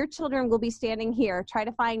children will be standing here. Try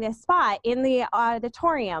to find a spot in the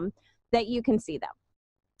auditorium that you can see them.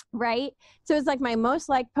 Right? So it's like my most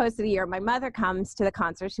liked post of the year. My mother comes to the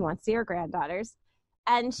concert. She wants to see her granddaughters.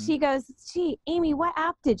 And she goes, Amy, what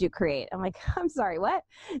app did you create? I'm like, I'm sorry, what?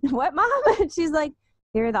 What, Mom? And she's like,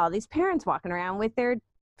 there are all these parents walking around with their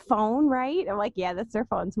phone, right? I'm like, yeah, that's their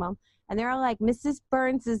phones, Mom. And they're all like, Mrs.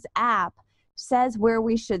 Burns's app says where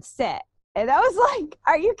we should sit. And I was like,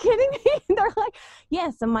 are you kidding me? And they're like,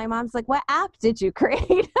 yes. And my mom's like, what app did you create?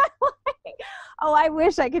 I'm like, oh, I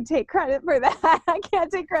wish I could take credit for that. I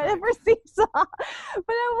can't take credit for Seesaw. But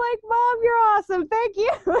I'm like, Mom, you're awesome. Thank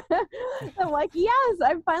you. I'm like, yes,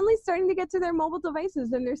 I'm finally starting to get to their mobile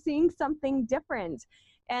devices and they're seeing something different.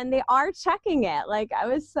 And they are checking it. Like, I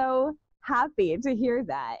was so happy to hear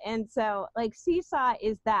that. And so, like, Seesaw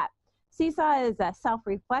is that. Seesaw is a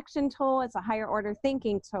self-reflection tool. It's a higher order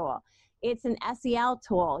thinking tool. It's an SEL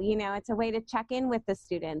tool. You know, it's a way to check in with the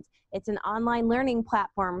students. It's an online learning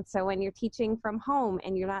platform. So when you're teaching from home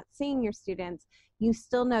and you're not seeing your students, you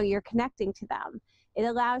still know you're connecting to them. It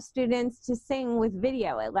allows students to sing with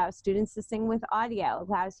video. It allows students to sing with audio. It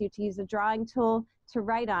allows you to use a drawing tool to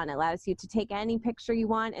write on. It allows you to take any picture you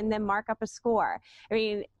want and then mark up a score. I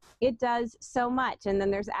mean, it does so much. And then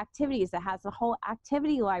there's activities that has a whole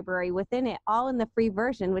activity library within it, all in the free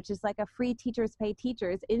version, which is like a free Teachers Pay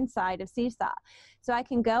Teachers inside of Seesaw. So I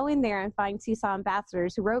can go in there and find Seesaw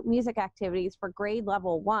ambassadors who wrote music activities for grade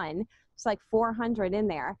level 1. It's like 400 in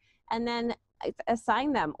there. And then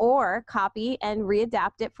assign them or copy and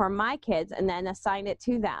readapt it for my kids and then assign it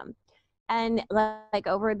to them. And like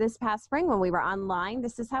over this past spring when we were online,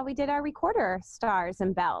 this is how we did our recorder stars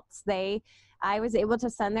and belts. I was able to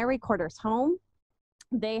send their recorders home.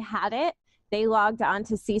 They had it. They logged on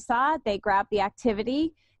to Seesaw. They grabbed the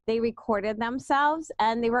activity. They recorded themselves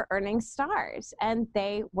and they were earning stars and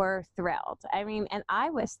they were thrilled. I mean, and I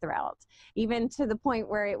was thrilled, even to the point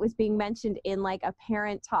where it was being mentioned in like a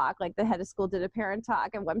parent talk, like the head of school did a parent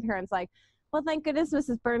talk and one parent's like, well, thank goodness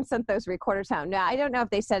Mrs. Burns sent those recorders home. Now, I don't know if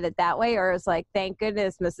they said it that way or it was like, thank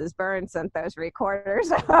goodness Mrs. Burns sent those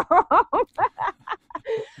recorders home.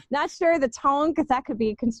 Not sure the tone, because that could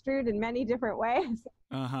be construed in many different ways.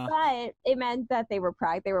 But it meant that they were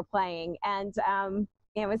playing. And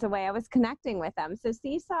it was a way I was connecting with them. So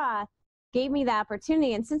Seesaw gave me the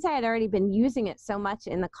opportunity. And since I had already been using it so much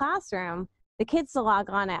in the classroom, the kids to log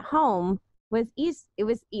on at home was easy. It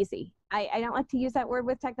was easy. I don't like to use that word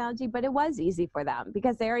with technology, but it was easy for them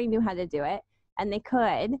because they already knew how to do it and they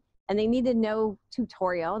could, and they needed no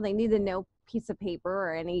tutorial. They needed no piece of paper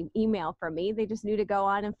or any email from me. They just knew to go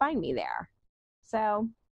on and find me there. So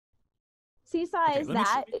Seesaw is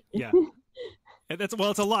that. Yeah. It's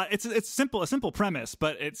a lot. It's simple, a simple premise,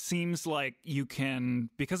 but it seems like you can,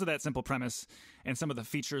 because of that simple premise and some of the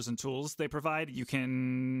features and tools they provide, you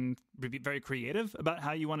can be very creative about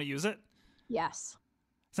how you want to use it. Yes.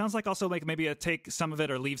 Sounds like also like maybe a take some of it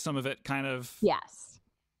or leave some of it kind of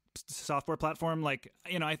software platform. Like,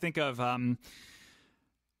 you know, I think of,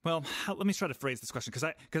 well, let me try to phrase this question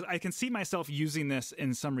because I can see myself using this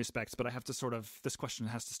in some respects, but I have to this question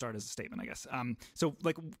has to start as a statement, I guess. So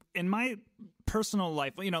like in my personal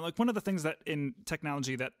life, you know, like one of the things that in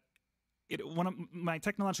technology one of my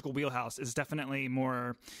technological wheelhouse is definitely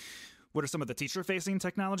more, what are some of the teacher facing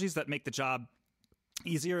technologies that make the job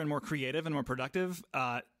easier and more creative and more productive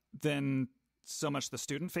than so much the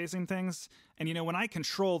student facing things. And, when I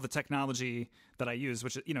control the technology that I use,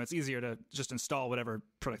 which, it's easier to just install whatever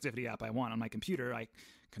productivity app I want on my computer. I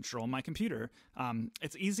control my computer.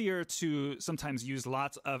 It's easier to sometimes use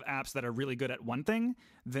lots of apps that are really good at one thing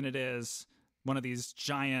than it is one of these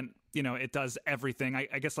giant, it does everything.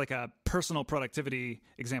 I guess like a personal productivity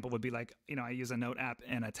example would be like, I use a note app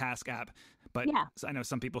and a task app, but Yeah. I know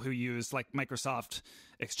some people who use like Microsoft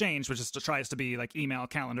Exchange, which tries to be like email,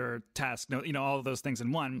 calendar, task, note, all of those things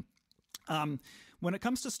in one. When it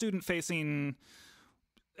comes to student facing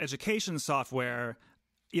education software,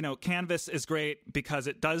 Canvas is great because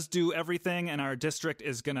it does do everything, and our district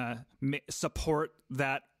is going to support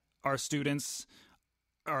that our students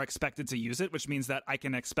are expected to use it, which means that I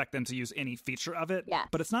can expect them to use any feature of it. Yeah.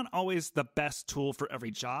 But it's not always the best tool for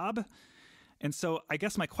every job. And so I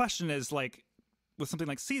guess my question is, like, with something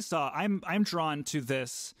like Seesaw, I'm drawn to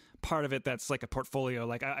this part of it that's like a portfolio.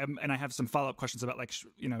 Like I have some follow-up questions about like,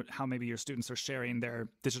 how maybe your students are sharing their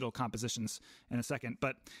digital compositions in a second.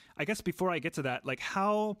 But I guess before I get to that, like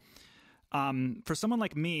how, for someone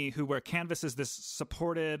like me where Canvas is this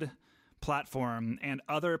supported platform and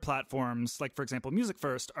other platforms, like for example, Music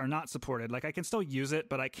First, are not supported. Like I can still use it,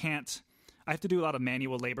 but I have to do a lot of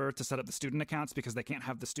manual labor to set up the student accounts because they can't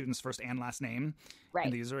have the student's first and last name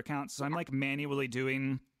in the user accounts. So I'm like manually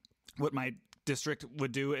doing what my district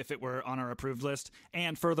would do if it were on our approved list.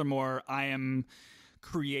 And furthermore, I am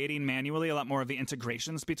creating manually a lot more of the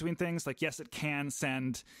integrations between things. Like, yes, it can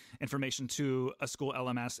send information to a school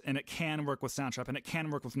LMS and it can work with Soundtrap and it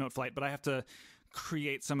can work with Noteflight, but I have to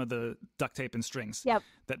create some of the duct tape and strings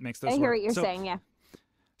that makes those work. I hear what you're saying, yeah.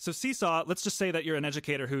 So Seesaw, let's just say that you're an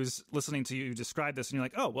educator who's listening to you describe this and you're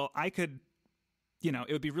like, oh, well, I could,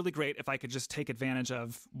 it would be really great if I could just take advantage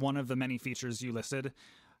of one of the many features you listed.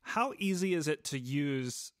 How easy is it to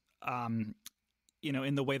use,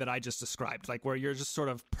 in the way that I just described, like where you're just sort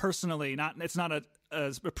of personally, it's not a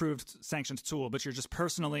approved sanctioned tool, but you're just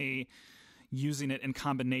personally using it in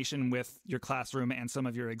combination with your classroom and some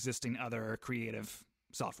of your existing other creative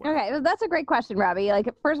software? Okay, well, that's a great question, Robby. Like,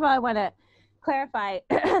 first of all, I want to clarify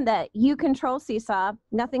that you control Seesaw.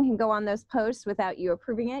 Nothing can go on those posts without you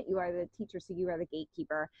approving it. You are the teacher, so you are the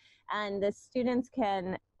gatekeeper. And the students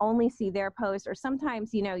can only see their post, or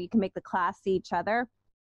sometimes, you can make the class see each other.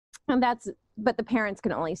 But the parents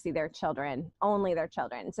can only see their children, only their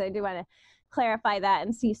children. So I do want to clarify that.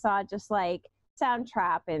 And Seesaw, just like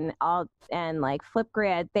Soundtrap and like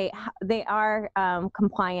Flipgrid, they are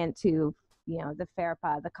compliant to the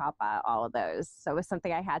FARPA, the COPPA, all of those. So it was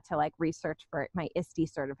something I had to like research for my ISTE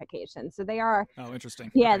certification. So they are. Oh,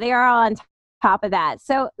 interesting. Yeah, okay. They are all on top of that.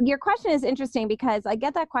 So your question is interesting because I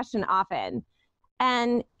get that question often.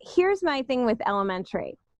 And here's my thing with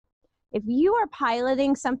elementary. If you are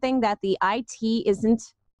piloting something that the IT isn't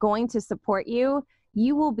going to support you,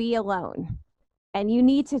 you will be alone. And you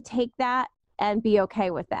need to take that and be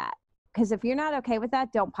okay with that. Because if you're not okay with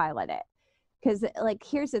that, don't pilot it. Because like,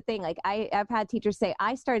 here's the thing, like I've had teachers say,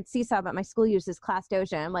 I started Seesaw, but my school uses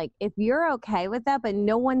ClassDojo. I'm like, if you're okay with that, but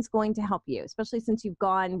no one's going to help you, especially since you've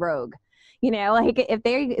gone rogue, like if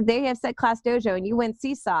they have said ClassDojo and you went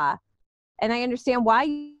Seesaw, and I understand why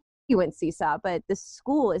you went Seesaw, but the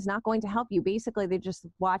school is not going to help you. Basically, they just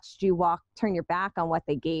watched you turn your back on what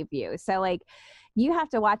they gave you. So like, you have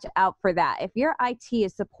to watch out for that. If your IT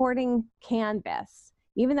is supporting Canvas,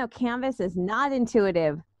 even though Canvas is not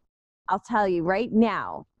intuitive, I'll tell you right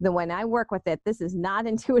now that when I work with it, this is not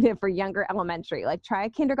intuitive for younger elementary. Like try a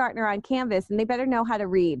kindergartner on Canvas and they better know how to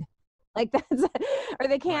read. Like that's, or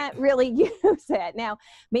they can't really use it. Now,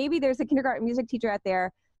 maybe there's a kindergarten music teacher out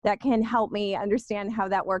there that can help me understand how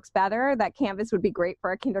that works better. That Canvas would be great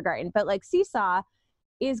for a kindergarten, but like Seesaw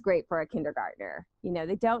is great for a kindergartner.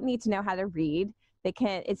 They don't need to know how to read.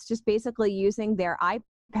 It's just basically using their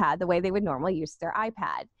iPad the way they would normally use their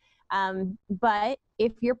iPad. But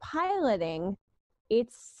if you're piloting,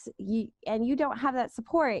 and you don't have that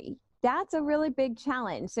support, that's a really big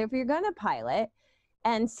challenge. So if you're going to pilot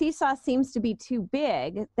and Seesaw seems to be too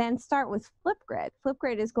big, then start with Flipgrid.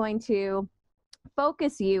 Flipgrid is going to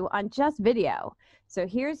focus you on just video. So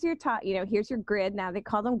here's your here's your grid. Now they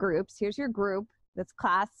call them groups. Here's your group. That's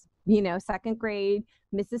class, second grade,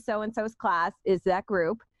 Mrs. So-and-so's class is that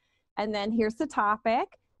group. And then here's the topic.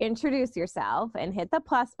 Introduce yourself and hit the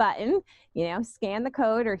plus button, scan the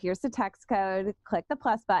code, or here's the text code, click the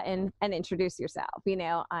plus button and introduce yourself,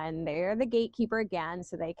 and they're the gatekeeper again,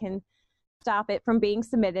 so they can stop it from being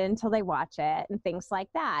submitted until they watch it and things like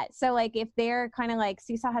that. So like if they're kind of like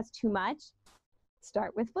Seesaw has too much,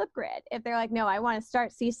 start with Flipgrid. If they're like, no, I want to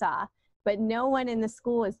start Seesaw, but no one in the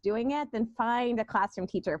school is doing it, then find a classroom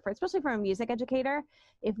teacher, especially for a music educator.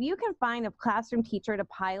 If you can find a classroom teacher to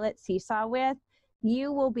pilot Seesaw with,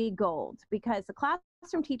 you will be gold, because the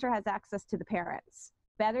classroom teacher has access to the parents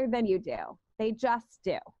better than you do. They just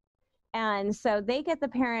do. And so they get the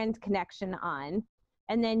parent connection on,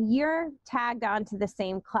 and then you're tagged onto the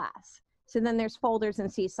same class. So then there's folders in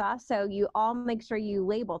Seesaw. So you all make sure you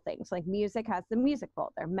label things, like music has the music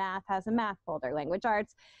folder, math has a math folder, language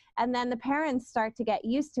arts. And then the parents start to get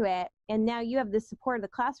used to it. And now you have the support of the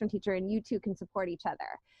classroom teacher, and you two can support each other.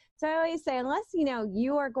 So I always say, unless,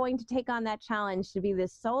 you are going to take on that challenge to be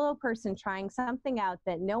this solo person trying something out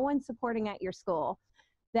that no one's supporting at your school,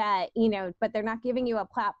 that, but they're not giving you a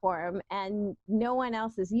platform and no one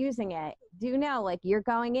else is using it, do know, like, you're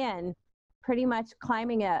going in pretty much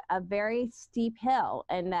climbing a very steep hill,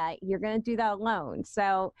 and that you're going to do that alone.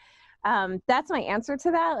 So that's my answer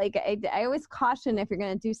to that. Like, I always caution, if you're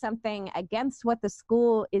going to do something against what the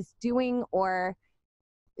school is doing, or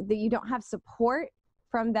that you don't have support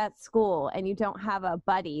from that school and you don't have a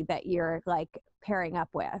buddy that you're like pairing up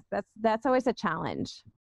with, that's always a challenge.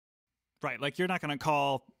 Right. Like, you're not going to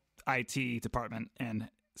call IT department and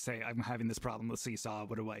say, I'm having this problem with Seesaw.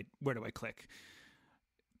 Where do I click?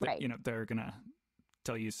 But, right. They're going to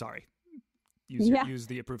tell you, sorry, use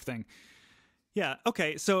the approved thing. Yeah.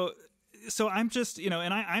 Okay. So I'm just,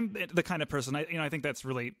 and I'm the kind of person, I think that's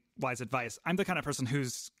really wise advice. I'm the kind of person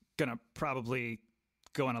who's going to probably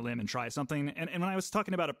go on a limb and try something. And when I was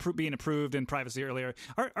talking about being approved in privacy earlier,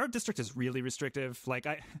 our district is really restrictive. Like,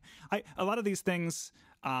 a lot of these things,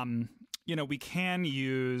 we can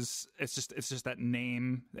use, it's just that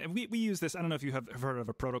name. We use this, I don't know if you have heard of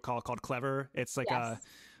a protocol called Clever. It's like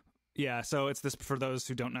so it's this, for those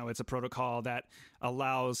who don't know, it's a protocol that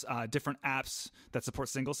allows different apps that support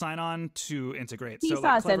single sign-on to integrate.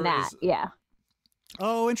 Seesaw's so like in that, yeah.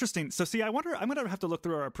 Oh, interesting. So see, I'm going to have to look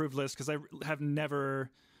through our approved list, because I have never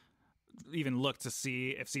even looked to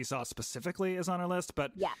see if Seesaw specifically is on our list.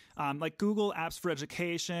 But like Google Apps for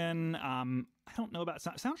Education, I don't know about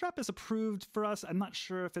Soundtrap is approved for us. I'm not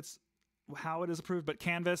sure if it's how it is approved, but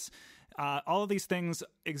Canvas, all of these things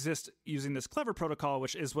exist using this Clever protocol,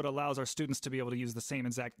 which is what allows our students to be able to use the same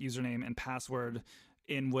exact username and password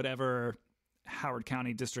in whatever Howard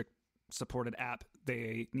County district supported app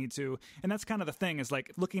they need to. And that's kind of the thing, is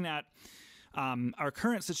like, looking at our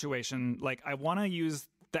current situation, like, I want to use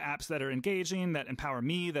the apps that are engaging, that empower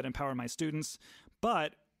me, that empower my students.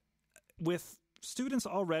 But with students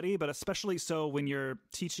already, but especially so when you're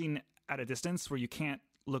teaching at a distance where you can't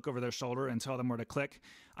look over their shoulder and tell them where to click,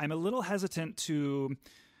 I'm a little hesitant to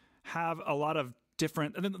have a lot of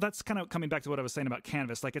different, and that's kind of coming back to what I was saying about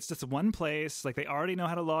Canvas. Like, it's just one place, like, they already know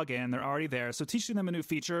how to log in, they're already there. So teaching them a new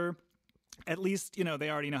feature, at least, they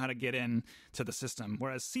already know how to get in to the system.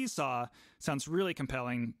 Whereas Seesaw sounds really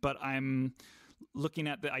compelling, but I'm looking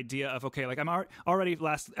at the idea of, okay, like, I'm already,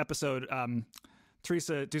 last episode,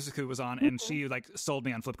 Teresa Dusaku was on, and she like sold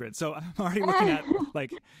me on Flipgrid. So I'm already looking at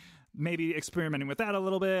like maybe experimenting with that a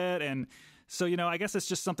little bit. And so, I guess it's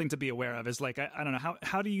just something to be aware of, is like, I don't know,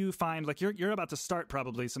 how do you find, like, you're about to start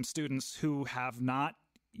probably some students who have not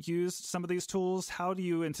used some of these tools. How do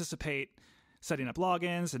you anticipate setting up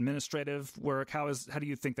logins, administrative work? How do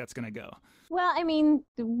you think that's going to go? Well, I mean,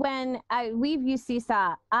 when we've used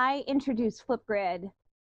Seesaw, I introduced Flipgrid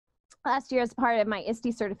last year as part of my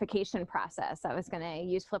ISTE certification process. I was going to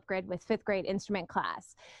use Flipgrid with 5th grade instrument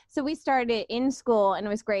class. So we started in school, and it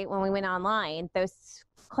was great. When we went online, those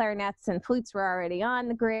clarinets and flutes were already on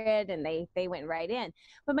the grid, and they went right in.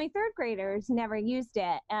 But my 3rd graders never used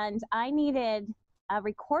it, and I needed a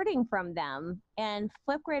recording from them, and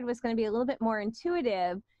Flipgrid was going to be a little bit more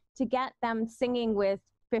intuitive to get them singing with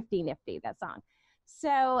 50 Nifty, that song.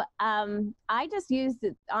 So I just used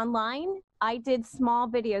it online. I did small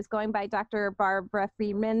videos, going by Dr. Barbara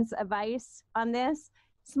Friedman's advice on this,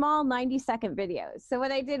 small 90-second videos. So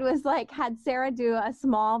what I did was, like, had Sarah do a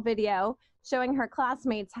small video showing her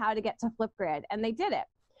classmates how to get to Flipgrid, and they did it.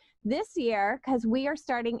 This year, because we are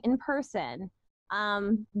starting in person,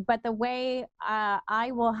 but the way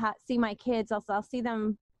I will see my kids, I'll see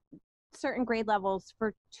them certain grade levels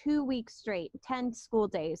for 2 weeks straight, 10 school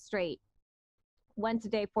days straight, once a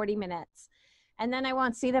day, 40 minutes. And then I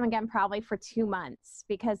won't see them again probably for 2 months,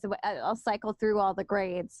 because I'll cycle through all the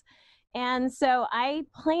grades. And so I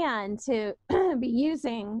plan to be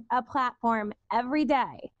using a platform every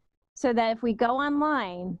day, so that if we go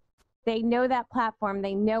online, they know that platform,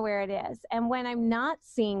 they know where it is. And when I'm not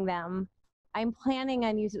seeing them, I'm planning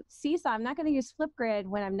on using Seesaw. I'm not going to use Flipgrid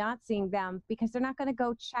when I'm not seeing them, because they're not going to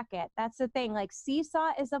go check it. That's the thing. Like,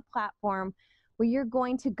 Seesaw is a platform where you're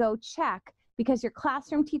going to go check, because your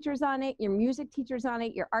classroom teacher's on it, your music teacher's on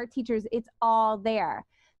it, your art teachers, it's all there.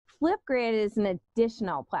 Flipgrid is an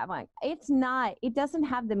additional platform. It doesn't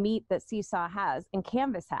have the meat that Seesaw has and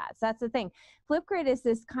Canvas has. That's the thing. Flipgrid is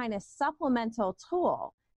this kind of supplemental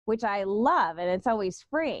tool, which I love, and it's always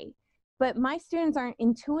free. But my students aren't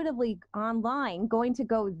intuitively online going to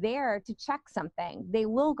go there to check something. They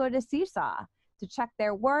will go to Seesaw to check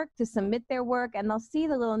their work, to submit their work, and they'll see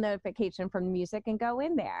the little notification from music and go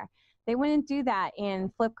in there. They wouldn't do that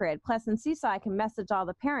in Flipgrid. Plus in Seesaw, I can message all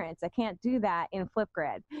the parents. I can't do that in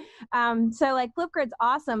Flipgrid. So like Flipgrid's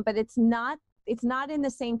awesome, but it's not in the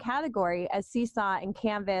same category as Seesaw and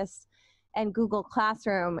Canvas and Google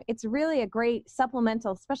Classroom. It's really a great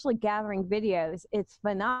supplemental, especially gathering videos. It's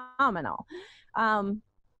phenomenal.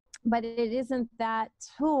 But it isn't that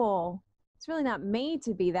tool. It's really not made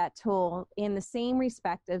to be that tool in the same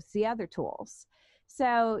respect as the other tools.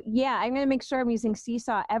 So yeah, I'm going to make sure I'm using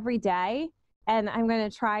Seesaw every day, and I'm going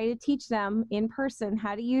to try to teach them in person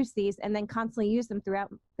how to use these, and then constantly use them throughout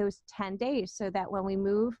those 10 days so that when we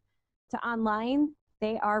move to online,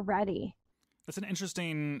 they are ready. That's an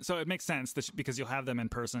interesting, so it makes sense that because you'll have them in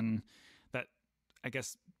person. That, I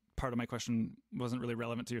guess, part of my question wasn't really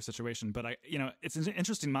relevant to your situation, but it's an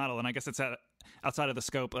interesting model, and I guess it's outside of the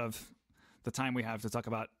scope of the time we have to talk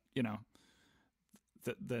about,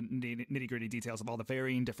 the nitty gritty details of all the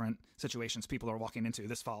varying different situations people are walking into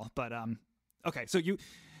this fall. But okay, so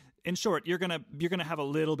in short, you're gonna have a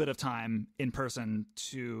little bit of time in person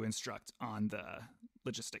to instruct on the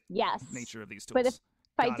logistic nature of these tools. But if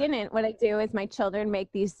I didn't, what I do is my children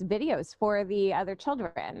make these videos for the other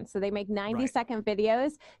children. So they make 90-second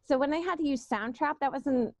videos. So when I had to use Soundtrap,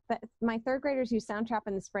 my third graders use Soundtrap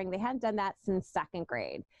in the spring. They hadn't done that since second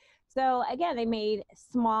grade. So again, they made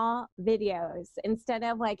small videos instead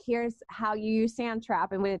of like, here's how you use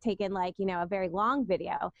Soundtrap, and would have taken like, a very long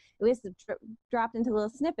video. It was dropped into little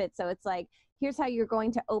snippets. So it's like, here's how you're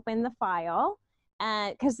going to open the file.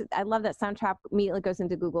 Because I love that Soundtrap immediately goes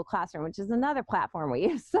into Google Classroom, which is another platform we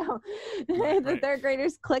use. So the third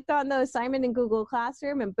graders clicked on the assignment in Google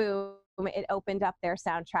Classroom, and boom, it opened up their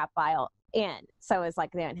Soundtrap file in. So it's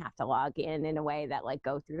like they didn't have to log in a way that like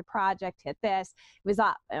go through the project, hit this, it was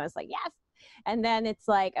up. And I was like, yes. And then it's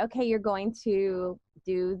like, okay, you're going to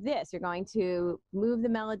do this. You're going to move the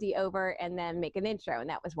melody over and then make an intro. And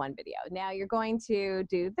that was one video. Now you're going to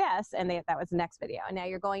do this. And that was the next video. And now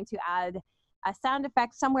you're going to add a sound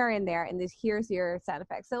effect somewhere in there. And here's your sound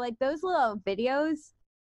effect. So like those little videos,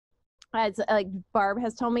 as like Barb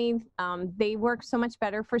has told me, they work so much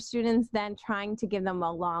better for students than trying to give them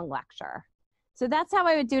a long lecture. So that's how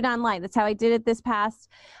I would do it online. That's how I did it this past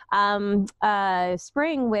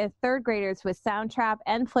spring with third graders with Soundtrap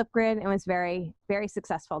and Flipgrid, and was very, very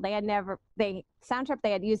successful. Soundtrap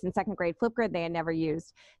they had used in second grade, Flipgrid they had never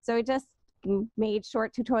used. So I just made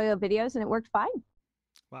short tutorial videos, and it worked fine.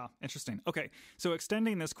 Wow, interesting. Okay, so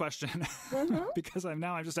extending this question, because I'm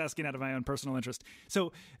just asking out of my own personal interest.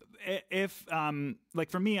 So if, like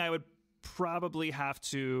for me, I would probably have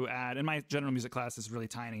to add, and my general music class is really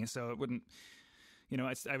tiny, so it wouldn't,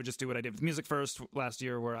 I would just do what I did with Music First last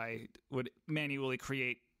year, where I would manually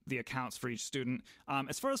create the accounts for each student.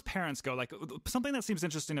 As far as parents go, like something that seems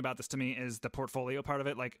interesting about this to me is the portfolio part of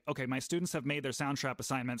it. Like, okay, my students have made their Soundtrap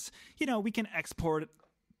assignments. We can export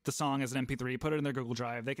the song as an MP3, put it in their Google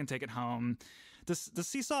Drive. They can take it home. The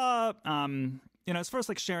Seesaw, as far as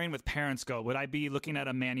like sharing with parents go, would I be looking at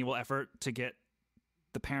a manual effort to get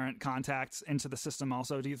the parent contacts into the system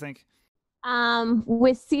also, do you think?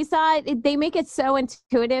 With Seesaw, they make it so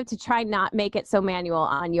intuitive to try not make it so manual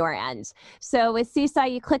on your end. So with Seesaw,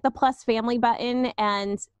 you click the plus family button,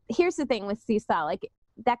 and here's the thing with Seesaw, like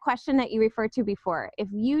that question that you referred to before, if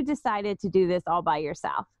you decided to do this all by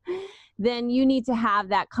yourself, then you need to have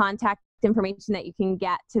that contact information that you can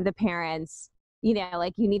get to the parents.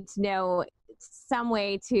 Like you need to know some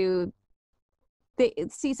way to,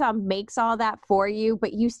 Seesaw makes all that for you,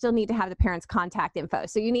 but you still need to have the parents' contact info.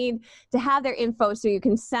 So you need to have their info so you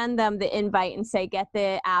can send them the invite and say, get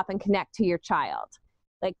the app and connect to your child.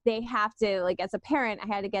 Like they have to, like as a parent,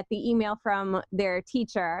 I had to get the email from their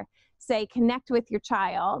teacher, say connect with your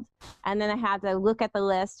child, and then I had to look at the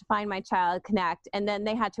list, find my child, connect, and then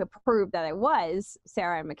they had to approve that I was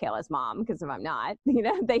Sarah and Michaela's mom, because if I'm not,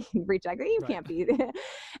 they reject it. You can't be.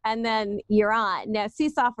 And then you're on. Now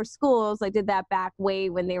Seesaw for Schools, I did that back way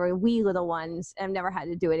when they were wee little ones, and I've never had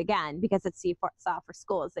to do it again because it's Seesaw for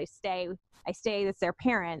Schools. I stay as their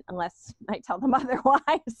parent unless I tell them otherwise.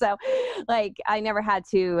 So like I never had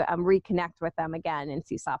to reconnect with them again in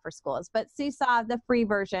Seesaw for Schools. But Seesaw, the free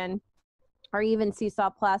version, or even Seesaw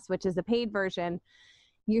Plus, which is a paid version,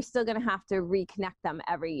 you're still going to have to reconnect them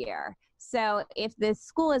every year. So if the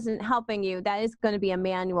school isn't helping you, that is going to be a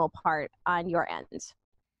manual part on your end.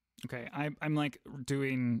 Okay. I'm like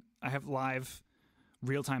I have live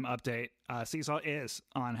real-time update. Seesaw is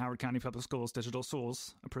on Howard County Public Schools digital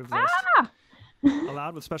tools approved list.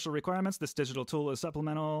 Allowed with special requirements. This digital tool is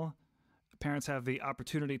supplemental. Parents have the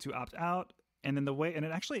opportunity to opt out. And then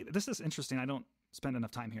this is interesting. I don't spend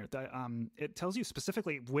enough time here. It tells you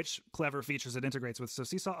specifically which Clever features it integrates with. So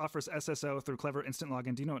Seesaw offers SSO through Clever Instant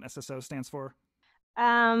Login. Do you know what SSO stands for?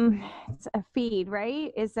 It's a feed,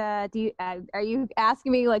 right? Are you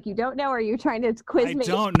asking me like you don't know, or are you trying to quiz me? I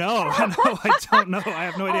don't know. No, I don't know. I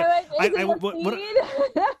have no idea.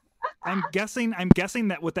 I'm guessing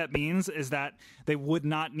that what that means is that they would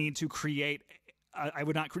not need to create. I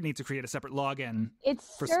would not need to create a separate login.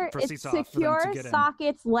 For Seesaw. Secure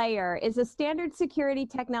Sockets Layer is a standard security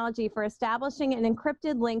technology for establishing an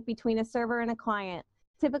encrypted link between a server and a client,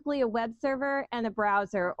 typically a web server and a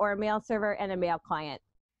browser, or a mail server and a mail client.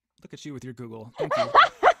 Look at you with your Google. Thank you.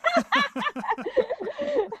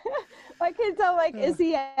 My kids are like, is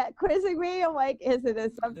he quizzing me? I'm like, is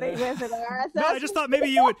it something with an RSS? No, I just thought maybe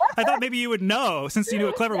you would. I thought maybe you would know, since you knew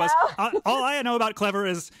what Clever was. All I know about Clever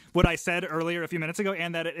is what I said earlier a few minutes ago,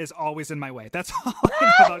 and that it is always in my way. That's all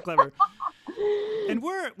I know about Clever. And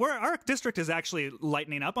our district is actually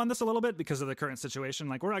lightening up on this a little bit because of the current situation.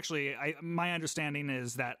 Like my understanding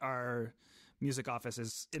is that our music office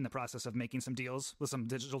is in the process of making some deals with some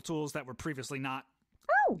digital tools that were previously not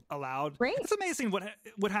allowed. Great. It's amazing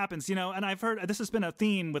what happens, and I've heard this has been a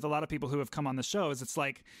theme with a lot of people who have come on the show. Is it's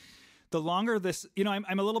like the longer this,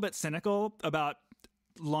 I'm a little bit cynical about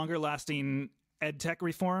longer lasting ed tech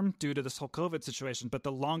reform due to this whole COVID situation. But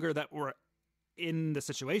the longer that we're in the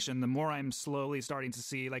situation, the more I'm slowly starting to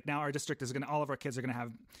see, like, now our district is all of our kids are going to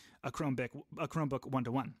have a Chromebook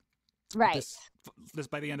 1-to-1. Right. This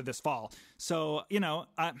by the end of this fall. So,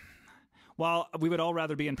 while we would all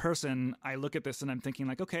rather be in person, I look at this and I'm thinking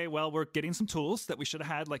like, okay, well, we're getting some tools that we should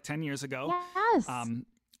have had like 10 years ago. Yes.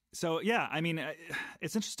 So yeah, I mean,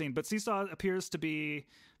 it's interesting, but Seesaw appears to be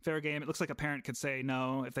fair game. It looks like a parent could say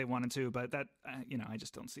no if they wanted to, but that, I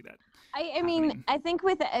just don't see that. I mean, I think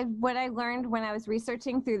with what I learned when I was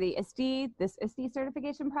researching through this ISTE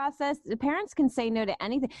certification process, the parents can say no to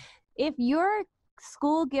anything. If your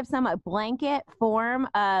school gives them a blanket form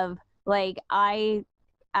of like, I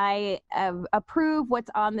approve what's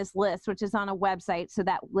on this list, which is on a website, so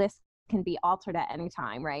that list can be altered at any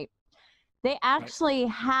time, right? They actually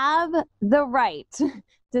have the right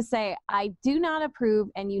to say, I do not approve,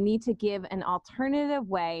 and you need to give an alternative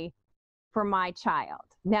way for my child.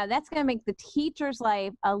 Now, that's going to make the teacher's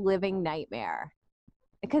life a living nightmare,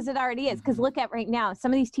 because it already is. Because look at right now,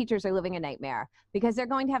 some of these teachers are living a nightmare because they're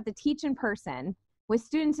going to have to teach in person with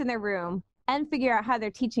students in their room and figure out how they're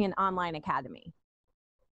teaching an online academy.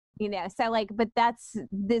 So like, but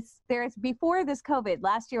there's before this COVID,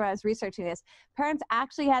 last year when I was researching this, parents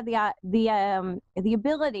actually had the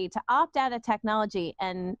ability to opt out of technology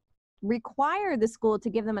and require the school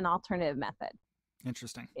to give them an alternative method.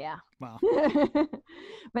 Interesting. Yeah. Wow.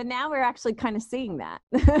 But now we're actually kind of seeing that,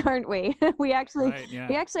 aren't we? We actually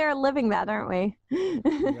are living that, aren't we?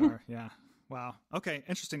 We are. Yeah. Wow. Okay.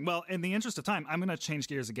 Interesting. Well, in the interest of time, I'm going to change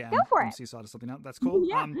gears again. Go for it. Seesaw to something else. That's cool.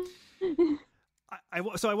 Yeah.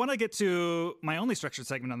 So I want to get to my only structured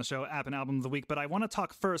segment on the show, App and Album of the Week, but I want to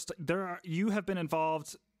talk first. You have been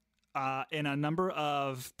involved in a number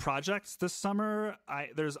of projects this summer.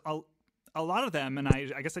 There's a lot of them, and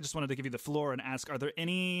I guess I just wanted to give you the floor and ask, are there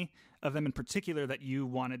any of them in particular that you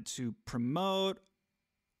wanted to promote?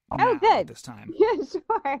 Oh, good. This time. Yeah,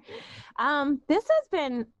 sure. This has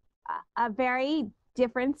been a very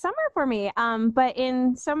different summer for me, but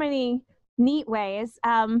in so many neat ways.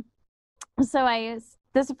 This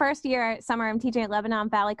is the first summer I'm teaching at Lebanon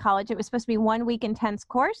Valley College. It was supposed to be 1 week intense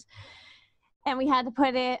course, and we had to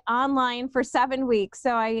put it online for 7 weeks.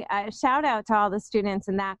 So I shout out to all the students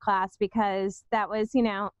in that class, because that was,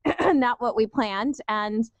 not what we planned.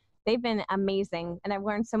 And they've been amazing. And I've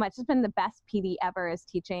learned so much. It's been the best PD ever is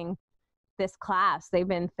teaching this class. They've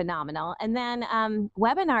been phenomenal. And then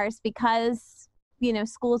webinars, because,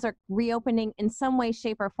 schools are reopening in some way,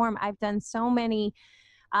 shape, or form. I've done so many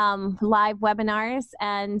live webinars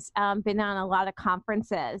and been on a lot of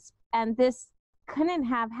conferences, and this couldn't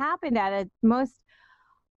have happened at a most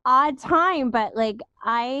odd time, but like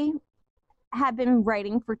I have been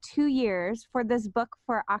writing for 2 years for this book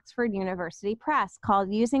for Oxford University Press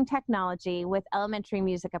called Using Technology with Elementary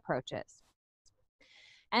Music Approaches.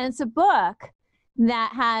 And it's a book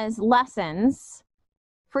that has lessons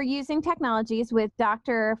for using technologies with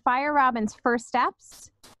Dr. Fire Robbins' first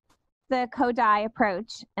steps, the Kodai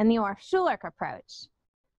approach and the Orff Schulerk approach.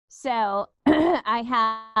 So I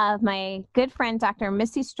have my good friend, Dr.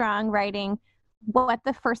 Missy Strong, writing what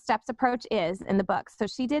the first steps approach is in the book. So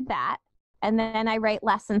she did that. And then I write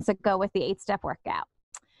lessons that go with the 8-step workout.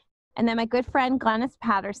 And then my good friend, Glennis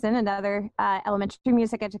Patterson, another elementary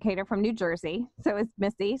music educator from New Jersey. So is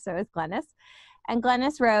Missy, so is Glennis. And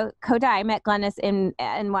Glennis wrote Kodai. I met Glennis in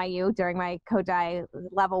NYU during my Kodai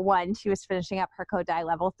level 1. She was finishing up her Kodai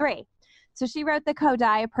level 3. So she wrote the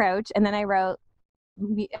Kodai approach, and then I wrote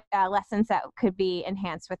lessons that could be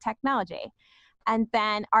enhanced with technology. And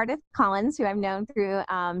then Ardith Collins, who I've known through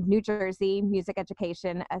New Jersey Music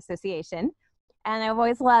Education Association. And I've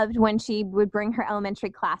always loved when she would bring her elementary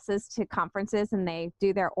classes to conferences and they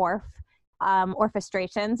do their Orff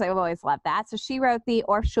orchestrations. I've always loved that. So she wrote the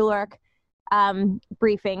Orff Schulerk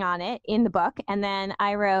briefing on it in the book. And then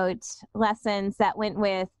I wrote lessons that went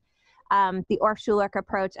with the Orff Schulerk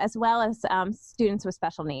approach, as well as students with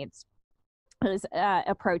special needs. It was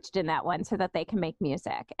approached in that one so that they can make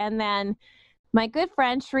music. And then my good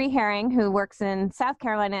friend, Sheree Herring, who works in South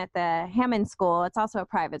Carolina at the Hammond School, it's also a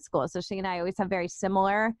private school, so she and I always have very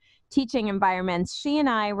similar teaching environments. She and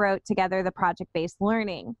I wrote together the project-based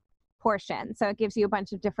learning portion. So it gives you a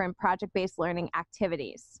bunch of different project-based learning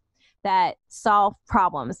activities that solve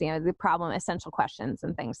problems, the problem essential questions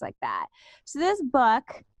and things like that. So this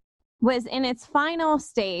book was in its final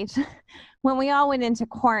stage when we all went into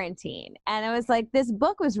quarantine. And it was like, this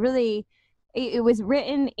book was really, it was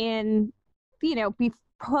written in,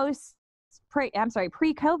 pre-COVID.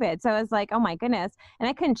 So I was like, oh my goodness. And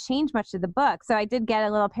I couldn't change much of the book. So I did get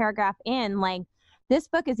a little paragraph in, like, this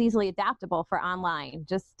book is easily adaptable for online.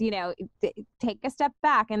 Just, take a step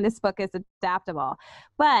back and this book is adaptable.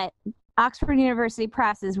 But Oxford University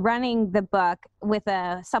Press is running the book with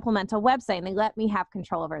a supplemental website, and they let me have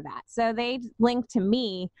control over that. So they linked to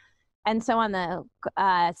me. And so on the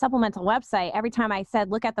supplemental website, every time I said,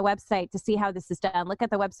 look at the website to see how this is done, look at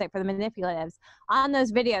the website for the manipulatives, on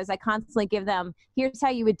those videos, I constantly give them, here's how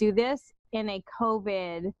you would do this in a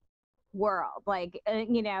COVID world, like,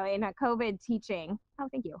 in a COVID teaching. Oh,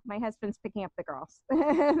 thank you. My husband's picking up the girls.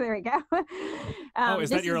 There we go. Is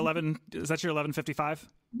that your 11:55?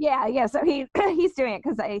 Yeah. So he's doing it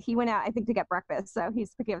because he went out, I think, to get breakfast. So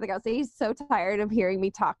he's picking up the girls. So he's so tired of hearing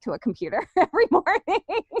me talk to a computer every morning.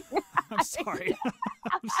 I'm sorry.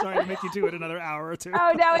 I'm sorry to make you do it another hour or two.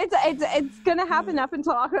 Oh no, it's gonna happen up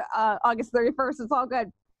until August 31st. It's all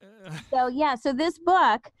good. So this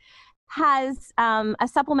book has a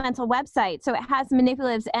supplemental website. So it has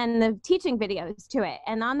manipulatives and the teaching videos to it.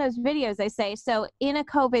 And on those videos, I say, so in a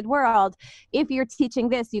COVID world, if you're teaching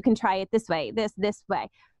this, you can try it this way, this way.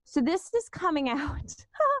 So this is coming out.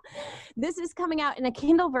 This is coming out in a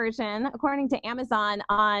Kindle version, according to Amazon,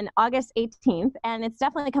 on August 18th. And it's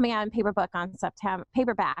definitely coming out in paperback on September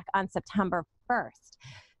 1st.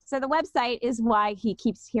 So the website is why he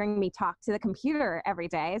keeps hearing me talk to the computer every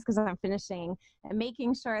day, is because I'm finishing and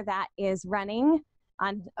making sure that is running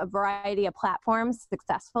on a variety of platforms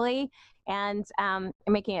successfully, and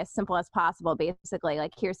making it as simple as possible. Basically,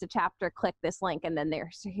 like, here's the chapter, click this link, and then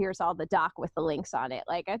here's all the doc with the links on it.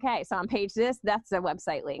 Like, okay, so on page this, that's a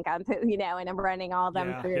website link, and I'm running all of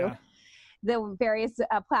them through the various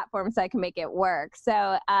platforms so I can make it work.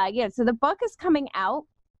 So so the book is coming out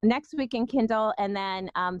next week in Kindle, and then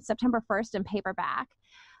September 1st in paperback.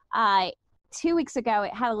 2 weeks ago,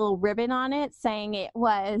 it had a little ribbon on it saying it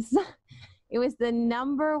was the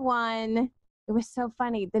number one. It was so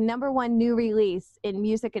funny. The number one new release in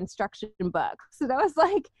music instruction books. So that was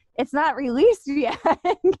like, it's not released yet. But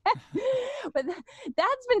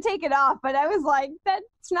that's been taken off. But I was like,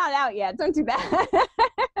 that's not out yet. Don't do that.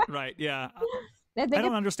 Right. Yeah. I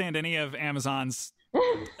don't understand any of Amazon's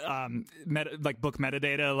book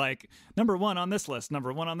metadata, like number one on this list,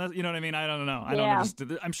 number one on this. You know what I mean? I don't know.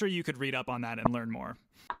 I'm sure you could read up on that and learn more.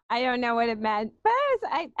 I don't know what it meant, but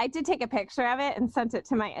I did take a picture of it and sent it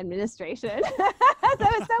to my administration. So I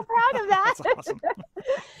was so proud of that. That's awesome.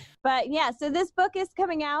 But yeah, so this book is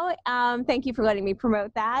coming out. Thank you for letting me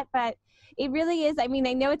promote that. But it really is. I mean,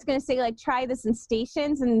 I know it's going to say, like, try this in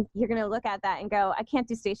stations, and you're going to look at that and go, I can't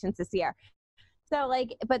do stations this year. So,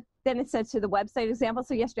 but then it said to the website example.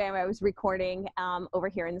 So yesterday I was recording over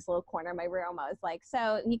here in this little corner of my room. I was like,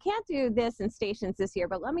 so you can't do this in stations this year,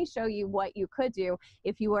 but let me show you what you could do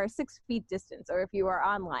if you are 6 feet distance or if you are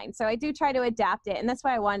online. So I do try to adapt it. And that's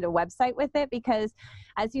why I wanted a website with it, because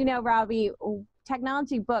as you know, Robby,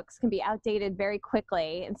 technology books can be outdated very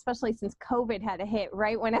quickly, especially since COVID had a hit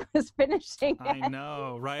right when I was finishing it. I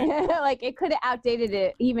know, right? Like, it could have outdated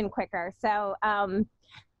it even quicker. So,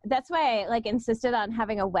 that's why I like insisted on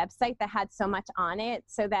having a website that had so much on it,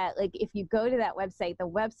 so that like if you go to that website, the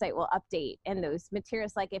website will update, and those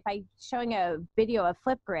materials, like if I'm showing a video of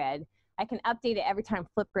Flipgrid, I can update it every time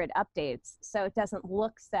Flipgrid updates, so it doesn't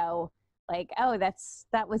look so like, oh,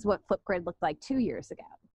 that was what Flipgrid looked like 2 years ago.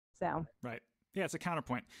 So right, yeah, it's a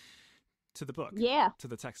counterpoint to the book, yeah, to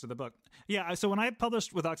the text of the book. Yeah, so when I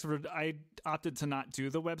published with Oxford, I opted to not do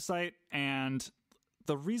the website, and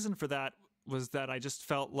the reason for that was that I just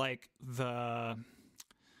felt like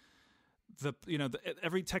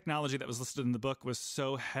every technology that was listed in the book was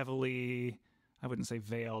so heavily, I wouldn't say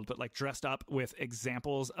veiled, but like dressed up with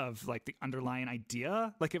examples of like the underlying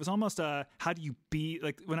idea. Like it was almost how do you be,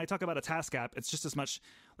 like when I talk about a task app, it's just as much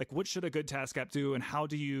like what should a good task app do, and how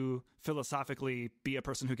do you philosophically be a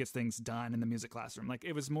person who gets things done in the music classroom? Like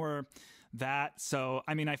it was more that. So,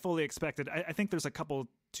 I mean, I fully expected, I think there's a couple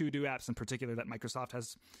to-do apps in particular that Microsoft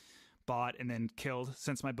has bought and then killed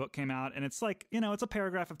since my book came out. And it's like, it's a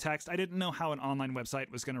paragraph of text. I didn't know how an online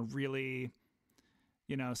website was going to really,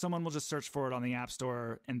 someone will just search for it on the App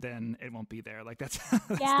Store and then it won't be there. Like that's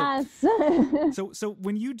yes. So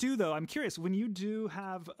when you do, though, I'm curious, when you do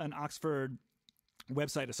have an Oxford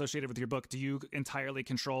website associated with your book, do you entirely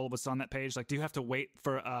control what's on that page? Like, do you have to wait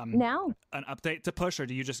for no, an update to push, or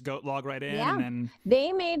do you just go log right in? Yeah. And then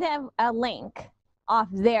they made a link off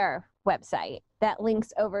their website that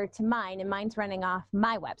links over to mine, and mine's running off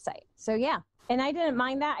my website. So yeah, and I didn't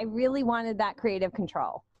mind that. I really wanted that creative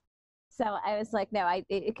control. So I was like, no,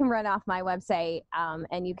 it can run off my website,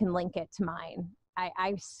 and you can link it to mine.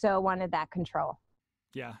 I so wanted that control.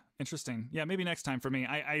 Yeah, interesting. Yeah, maybe next time for me.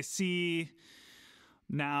 I see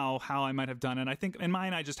now how I might have done it. I think in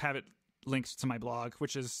mine, I just have it linked to my blog,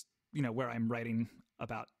 which is, where I'm writing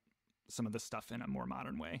about some of this stuff in a more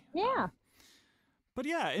modern way. Yeah. But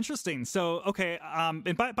yeah, interesting. So, okay.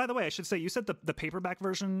 And by the way, I should say, you said the paperback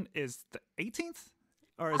version is the 18th?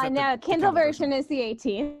 Or is that no, the Kindle version is the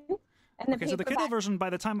 18th. And okay, so the Kindle version,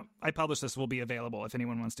 by the time I publish this, will be available if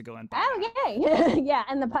anyone wants to go and buy it. Oh, yay. Yeah,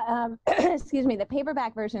 and the excuse me, the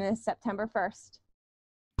paperback version is September 1st.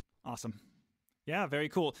 Awesome. Yeah, very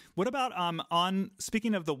cool. What about on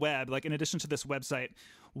speaking of the web, like in addition to this website,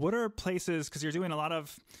 what are places, because you're doing a lot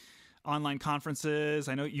of online conferences,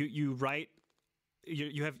 I know you write,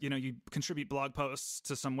 you have, you contribute blog posts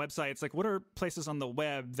to some websites. Like, what are places on the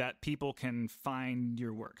web that people can find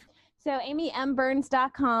your work? So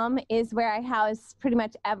amymburns.com is where I house pretty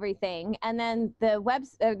much everything. And then the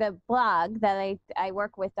blog that I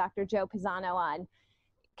work with Dr. Joe Pisano on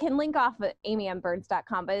can link off at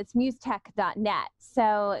amymburns.com, but it's musetech.net.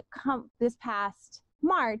 So this past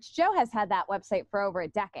March, Joe has had that website for over a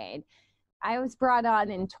decade. I was brought on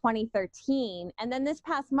in 2013. And then this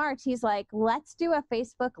past March, he's like, let's do a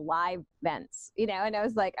Facebook Live events, and I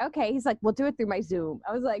was like, okay. He's like, we'll do it through my Zoom.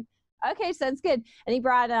 I was like, okay, sounds good. And he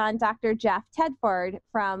brought on Dr. Jeff Tedford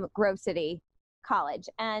from Grove City College.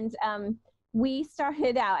 And we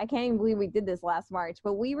started out, I can't even believe we did this last March,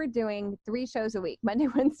 but we were doing 3 shows a week, Monday,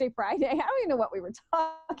 Wednesday, Friday. I don't even know what we were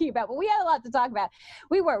talking about, but we had a lot to talk about.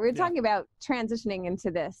 We were talking about transitioning into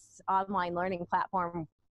this online learning platform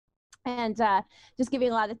and just giving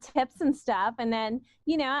a lot of tips and stuff. And then,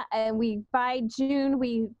 and by June,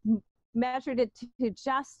 we measured it to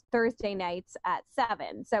just Thursday nights at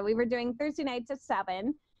 7. So we were doing Thursday nights at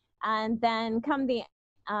 7. And then come the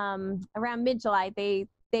around mid-July,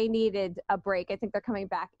 they needed a break. I think they're coming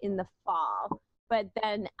back in the fall. But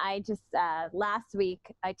then I just, last week,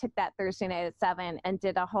 I took that Thursday night at 7 and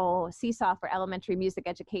did a whole Seesaw for elementary music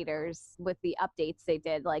educators with the updates they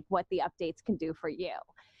did, like what the updates can do for you.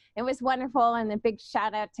 It was wonderful. And a big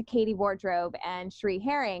shout out to Katie Wardrobe and Sheree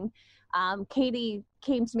Herring. Katie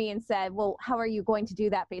came to me and said, well, how are you going to do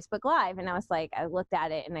that Facebook Live? And I was like, I looked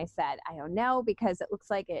at it and I said, I don't know, because it looks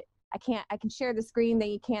like I can share the screen, then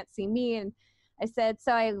you can't see me. And I said,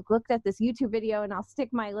 so I looked at this YouTube video and I'll stick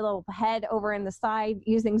my little head over in the side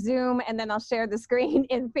using Zoom, and then I'll share the screen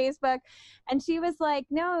in Facebook. And she was like,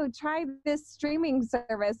 no, try this streaming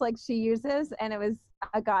service like she uses. And it was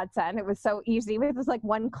a godsend. It was so easy. It was like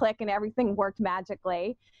one click and everything worked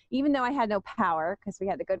magically, even though I had no power because we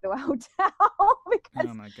had to go to a hotel because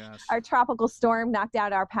oh my gosh, our tropical storm knocked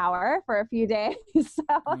out our power for a few days. So,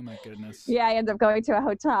 oh my goodness. Yeah, I ended up going to a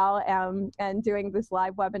hotel and doing this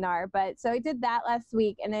live webinar. But so I did that last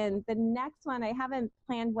week. And then the next one, I haven't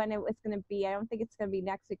planned when it was going to be. I don't think it's going to be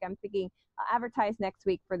next week. I'm thinking I'll advertise next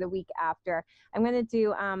week for the week after. I'm going to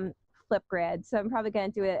do Flipgrid. So I'm probably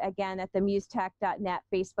going to do it again at the musetech.net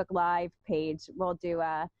Facebook Live page. I'll do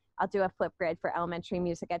a Flipgrid for elementary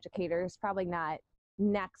music educators, probably not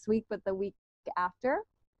next week, but the week after.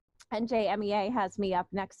 NJMEA has me up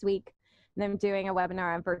next week, and I'm doing a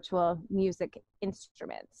webinar on virtual music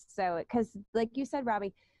instruments. So, because like you said,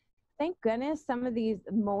 Robby, thank goodness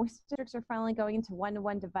most districts are finally going into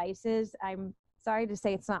one-to-one devices. I'm sorry to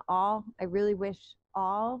say it's not all. I really wish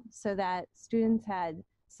all, so that students had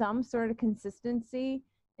some sort of consistency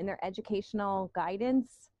in their educational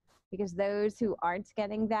guidance, because those who aren't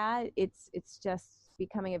getting that, it's just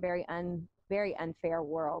becoming a very unfair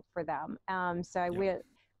world for them. So I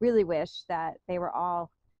really wish that they were all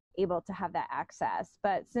able to have that access.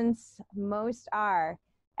 But since most are,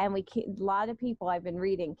 and a lot of people I've been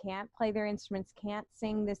reading can't play their instruments, can't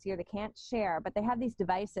sing this year, they can't share, but they have these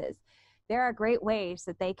devices. There are great ways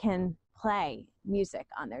that they can play music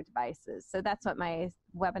on their devices. So that's what my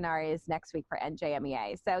webinar is next week for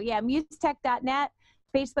NJMEA. So yeah, musetech.net,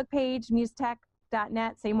 Facebook page,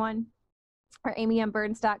 musetech.net, same one, or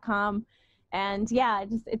amymburns.com. And yeah,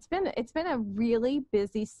 it's been a really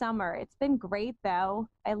busy summer. It's been great though.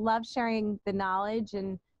 I love sharing the knowledge,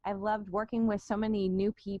 and I've loved working with so many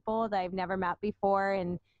new people that I've never met before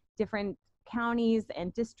in different counties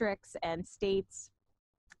and districts and states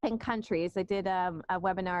and countries. I did a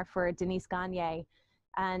webinar for Denise Gagne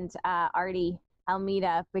and Artie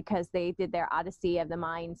Almeida, because they did their Odyssey of the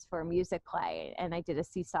Minds for music play, and I did a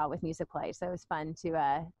Seesaw with music play. So it was fun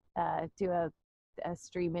to do a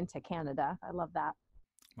stream into Canada. I love that.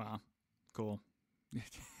 Wow, cool.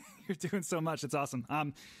 You're doing so much. It's awesome.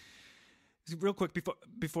 Real quick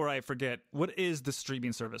before I forget, what is the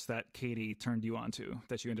streaming service that Katie turned you on to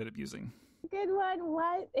that you ended up using? Good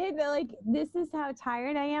one. This is how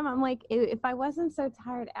tired I am. I'm like, if I wasn't so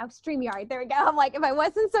tired, StreamYard, there we go. I'm like, if I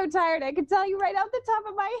wasn't so tired, I could tell you right off the top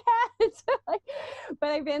of my head. But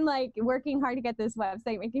I've been working hard to get this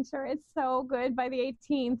website, making sure it's so good by the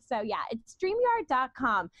 18th. So yeah, it's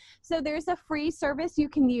StreamYard.com. So there's a free service you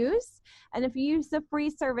can use. And if you use the free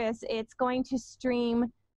service, it's going to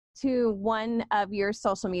stream to one of your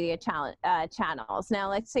social media channels. Now,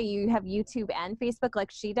 let's say you have YouTube and Facebook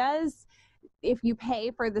like she does. If you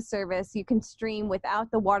pay for the service, you can stream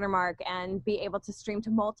without the watermark and be able to stream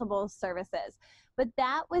to multiple services. But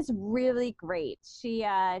that was really great. She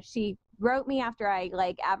wrote me after I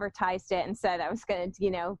advertised it and said I was going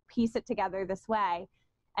to, piece it together this way.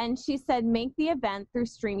 And she said, make the event through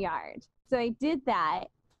StreamYard. So I did that,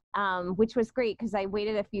 which was great because I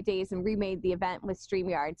waited a few days and remade the event with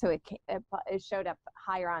StreamYard. So it showed up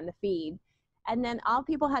higher on the feed. And then all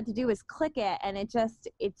people had to do was click it, and it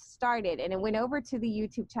started, and it went over to the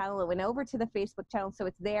YouTube channel. It went over to the Facebook channel. So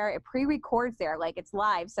it's there. It pre-records there, it's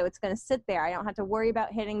live. So it's going to sit there. I don't have to worry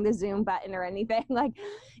about hitting the Zoom button or anything.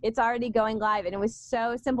 It's already going live. And it was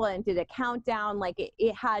so simple, and it did a countdown.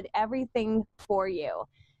 It had everything for you.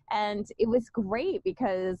 And it was great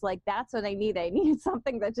because that's what I needed. I needed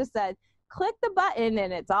something that just said, click the button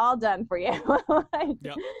and it's all done for you.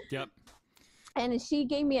 Yep. And she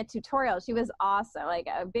gave me a tutorial. She was awesome.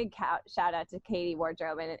 A big shout out to Katie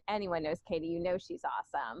Wardrobe. And anyone knows Katie, she's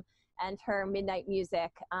awesome. And her Midnight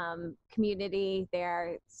Music community there,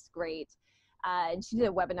 it's great. And she did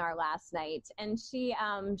a webinar last night. And she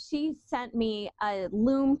sent me a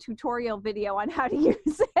Loom tutorial video on how to use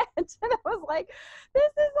it. And I was like,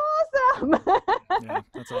 this is awesome. Yeah,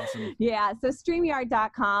 that's awesome. Yeah, so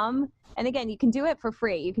StreamYard.com. And again, you can do it for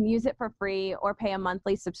free. You can use it for free or pay a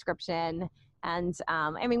monthly subscription. And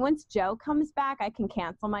once Joe comes back, I can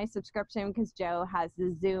cancel my subscription because Joe has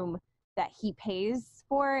the Zoom that he pays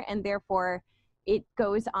for, and therefore it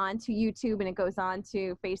goes on to YouTube and it goes on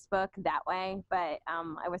to Facebook that way. But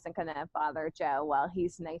I wasn't going to bother Joe while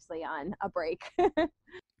he's nicely on a break.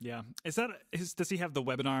 Yeah. Does he have the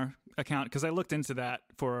webinar account? Because I looked into that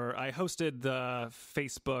I hosted the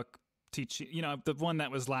Facebook teaching, the one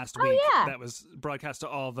that was last week that was broadcast to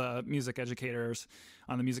all the music educators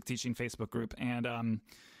on the music teaching Facebook group. And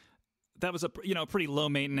that was a pretty low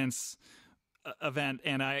maintenance event.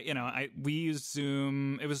 And we used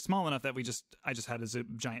Zoom. It was small enough that I just had a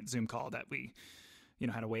giant Zoom call that we,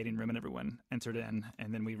 had a waiting room and everyone entered in,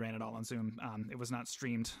 and then we ran it all on Zoom. It was not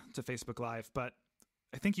streamed to Facebook Live, but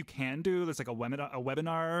I think you can there's a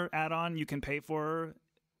webinar add-on you can pay for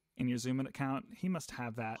in your Zoom account. He must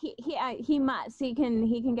have that. He must. He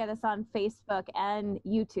can get us on Facebook and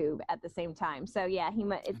YouTube at the same time. So yeah,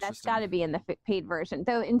 that's got to be in the paid version.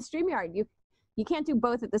 Though in StreamYard, you can't do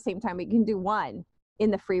both at the same time. But you can do one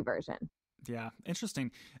in the free version. Yeah,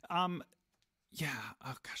 interesting. Yeah.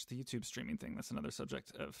 Oh gosh, the YouTube streaming thing. That's another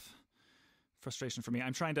subject of frustration for me.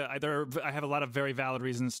 I'm trying to I have a lot of very valid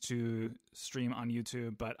reasons to stream on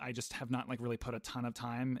YouTube, but I just have not really put a ton of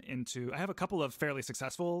time into. I have a couple of fairly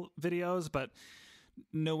successful videos, but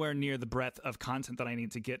nowhere near the breadth of content that I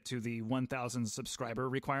need to get to the 1,000 subscriber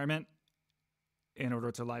requirement in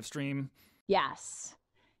order to live stream Yes.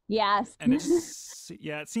 Yes. And it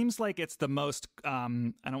seems like it's the most. I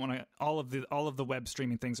don't want to. All of the web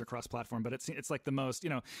streaming things are cross-platform, but it's like the most.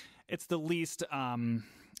 It's the least.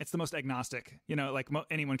 It's the most agnostic. Like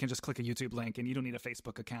anyone can just click a YouTube link, and you don't need a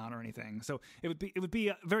Facebook account or anything. So it would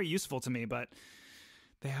be very useful to me, but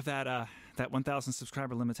they have that 1,000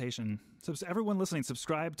 subscriber limitation. So everyone listening,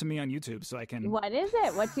 subscribe to me on YouTube so I can. What is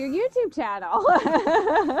it? What's your YouTube channel?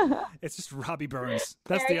 It's just Robby Burns.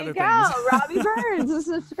 That's there the other you go. thing. Robby Burns.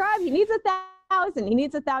 Subscribe. He needs 1,000. He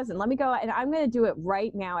needs 1,000. Let me go, and I'm going to do it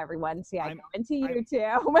right now, everyone. See, I go into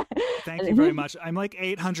YouTube. Thank you very much. I'm like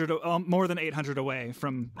 800, more than 800 away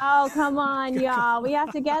from. Oh, come on, y'all. We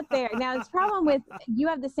have to get there. Now, the problem with you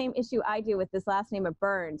have the same issue I do with this last name of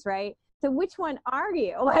Burns, right? So which one are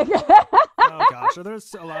you? Oh gosh,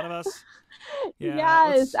 there's a lot of us. Yeah,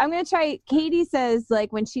 yes, I'm gonna try. Katie says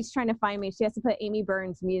like when she's trying to find me, she has to put Amy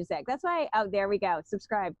Burns music. That's why. Oh, there we go.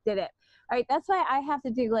 Subscribe. Did it. All right. That's why I have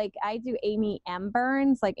to do I do Amy M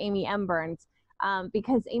Burns, like Amy M Burns,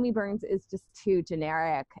 because Amy Burns is just too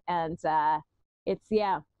generic, and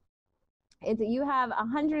you have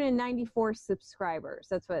 194 subscribs.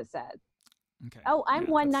 That's what it said. Okay. Oh, I'm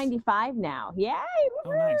 195 now. Yay!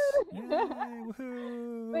 Oh, nice. Yay,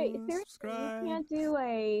 woohoo. Wait,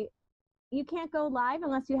 seriously, you can't go live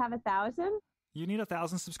unless you have 1,000? You need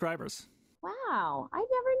 1,000 subscribers. Wow, I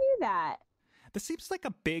never knew that. This seems like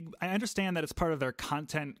I understand that it's part of their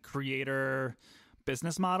content creator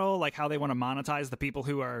business model, like how they want to monetize the people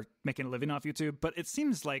who are making a living off YouTube. But it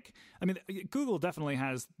seems like, Google definitely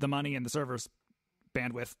has the money and the servers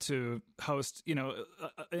bandwidth to host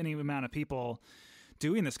any amount of people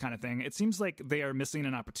doing this kind of thing. It seems like they are missing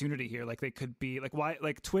an opportunity here. Like they could be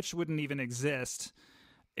Twitch wouldn't even exist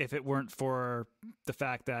if it weren't for the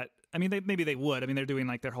fact that maybe they would. They're doing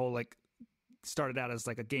their whole started out as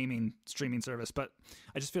a gaming streaming service, but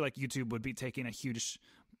I just feel like YouTube would be taking a huge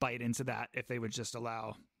bite into that if they would just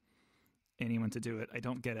allow anyone to do it. I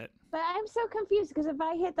don't get it. But I'm so confused because if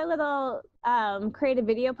I hit the little create a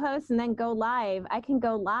video post and then go live, I can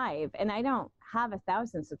go live, and I don't have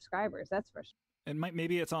 1,000 subscribers. That's for sure.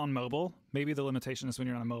 Maybe it's on mobile. Maybe the limitation is when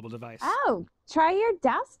you're on a mobile device. Oh, try your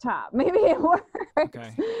desktop. Maybe it works.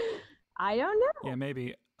 Okay. I don't know. Yeah,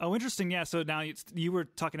 maybe. Oh, interesting. Yeah. So now you were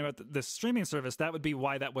talking about the streaming service. That would be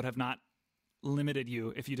why that would have not limited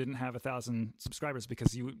you if you didn't have 1,000 subscribers,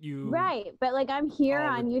 because you right. But I'm here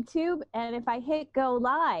on YouTube, and if I hit go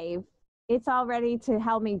live, it's all ready to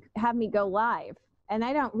have me go live. And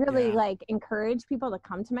I don't really encourage people to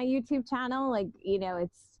come to my YouTube channel.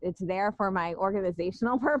 It's there for my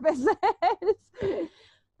organizational purposes.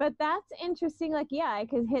 But that's interesting. I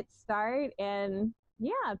could hit start and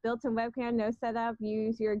built-in webcam, no setup,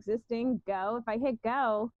 use your existing, go. If I hit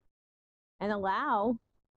go and allow,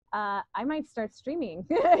 I might start streaming.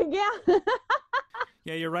 Yeah.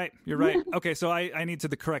 Yeah, you're right. Okay, so I need to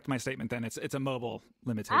correct my statement then. It's a mobile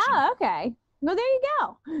limitation. Oh, okay. Well, there you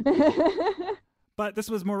go. But this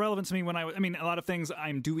was more relevant to me when a lot of things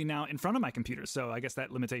I'm doing now in front of my computer. So I guess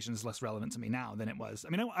that limitation is less relevant to me now than it was.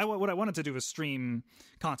 What I wanted to do was stream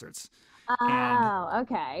concerts. Oh,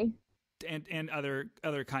 okay. And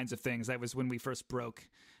other kinds of things. That was when we first broke,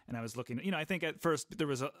 and I was looking. I think at first there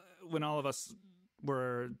was when all of us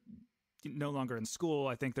were no longer in school.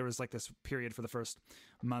 I think there was this period for the first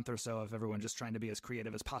month or so of everyone just trying to be as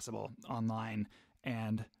creative as possible online,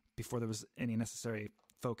 and before there was any necessary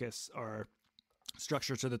focus or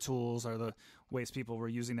structure to the tools or the ways people were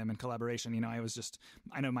using them in collaboration.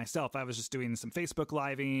 I know myself, I was just doing some Facebook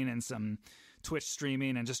living and some Twitch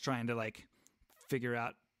streaming and just trying to figure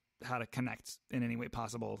out how to connect in any way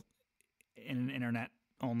possible in an internet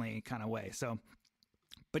only kind of way. So,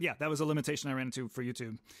 but yeah, that was a limitation I ran into for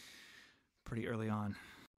YouTube pretty early on.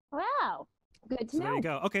 Wow. Good to know. There you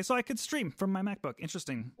go. Okay, so I could stream from my MacBook.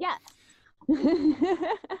 Interesting. Yes.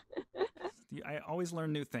 I always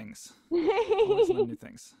learn new things.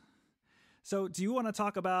 So do you want to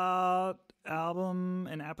talk about album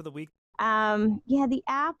and app of the week? The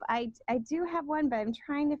app, I do have one, but I'm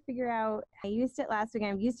trying to figure out, I used it last week.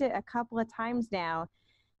 I've used it a couple of times now,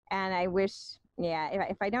 and I wish,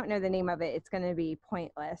 if I don't know the name of it, it's going to be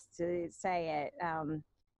pointless to say it.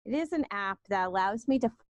 It is an app that allows me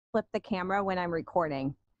to flip the camera when I'm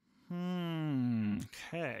recording.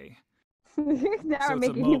 Okay. So it's a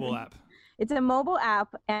mobile app. It's a mobile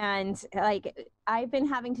app, and I've been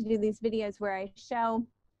having to do these videos where I show,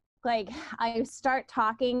 I start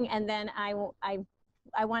talking and then I want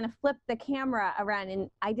to flip the camera around, and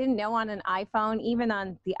I didn't know on an iPhone, even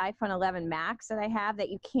on the iPhone 11 Max that I have, that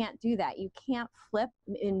you can't do that. You can't flip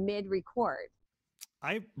in mid-record.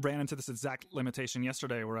 I ran into this exact limitation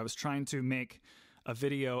yesterday where I was trying to make a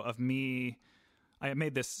video of me. I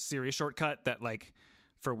made this Siri shortcut that like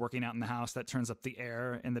for working out in the house that turns up the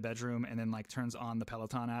air in the bedroom and then like turns on the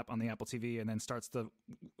Peloton app on the Apple TV and then starts the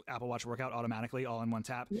Apple Watch workout automatically all in one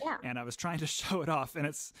tap. Yeah. And I was trying to show it off, and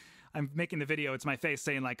I'm making the video. It's my face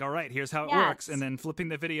saying like, all right, here's how it Yes. works. And then flipping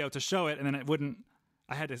the video to show it. And then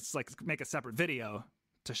I had to like make a separate video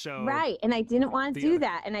to show. Right. And I didn't want to do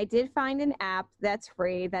that. And I did find an app that's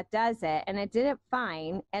free that does it. And I did it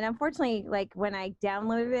fine. And unfortunately, like when I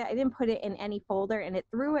downloaded it, I didn't put it in any folder, and it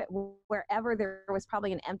threw it wherever there was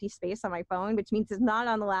probably an empty space on my phone, which means it's not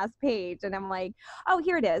on the last page. And I'm like, oh,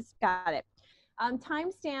 here it is. Got it.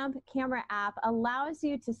 Timestamp camera app allows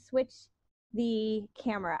you to switch the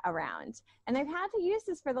camera around. And I've had to use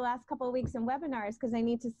this for the last couple of weeks in webinars because I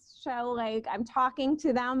need to show like I'm talking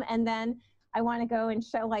to them, and then I want to go and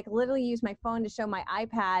show, like literally use my phone to show my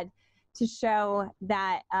iPad to show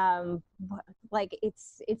that like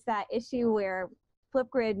it's that issue where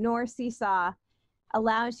Flipgrid nor Seesaw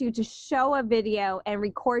allows you to show a video and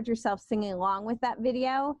record yourself singing along with that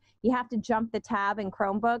video. You have to jump the tab in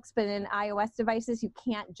Chromebooks, but in iOS devices, you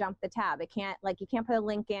can't jump the tab. You can't put a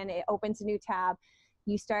link in, it opens a new tab.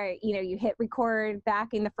 You start, you hit record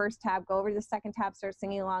back in the first tab, go over to the second tab, start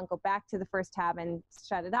singing along, go back to the first tab and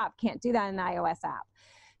shut it off. Can't do that in an iOS app.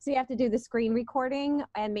 So you have to do the screen recording,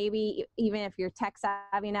 and maybe even if you're tech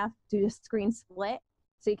savvy enough, do the screen split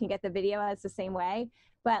so you can get the video as the same way.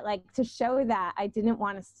 But like to show that, I didn't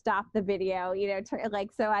want to stop the video,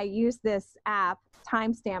 so I used this app,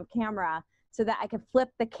 Timestamp Camera, so that I could flip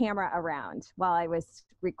the camera around while I was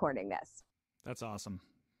recording this. That's awesome.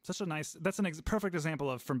 That's a perfect example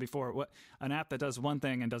of from before, an app that does one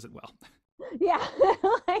thing and does it well. Yeah,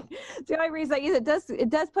 like the only reason I use it does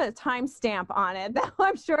put a timestamp on it.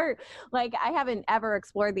 I'm sure, like I haven't ever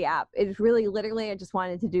explored the app. It's really literally I just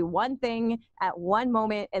wanted to do one thing at one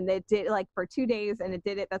moment, and it did like for 2 days, and it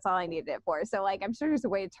did it. That's all I needed it for. So like I'm sure there's a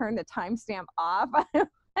way to turn the timestamp off.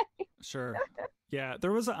 Sure. Yeah,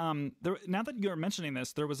 there was now that you're mentioning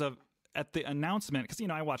this, there was at the announcement, because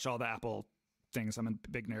I watch all the Apple things. I'm a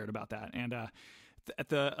big nerd about that. And at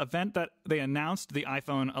the event that they announced the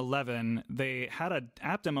iPhone 11, they had an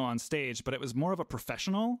app demo on stage, but it was more of a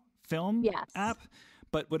professional film app.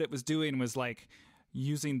 But what it was doing was like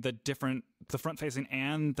using the front-facing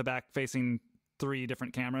and the back-facing 3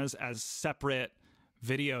 different cameras as separate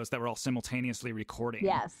videos that were all simultaneously recording.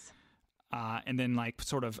 Yes. And then like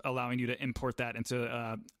sort of allowing you to import that into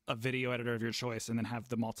a video editor of your choice, and then have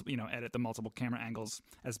the edit the multiple camera angles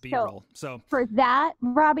as B-roll. So for that,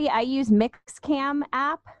 Robby, I use Mixcam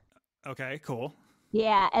app. Okay, cool.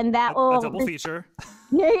 Yeah, and that a double feature.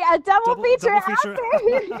 Yeah, a double feature.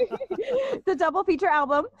 The double feature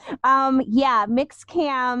album. Yeah,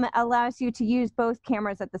 Mixcam allows you to use both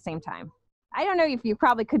cameras at the same time. I don't know if you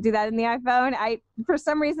probably could do that in the iPhone. For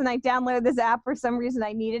some reason, I downloaded this app. For some reason,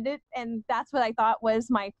 I needed it, and that's what I thought was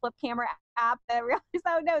my flip camera app. And I realized,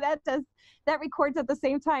 oh no, that records at the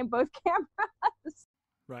same time, both cameras.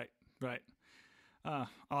 Right.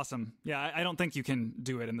 Awesome. Yeah, I don't think you can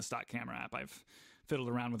do it in the stock camera app. I've fiddled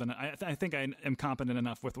around with it. I think I am competent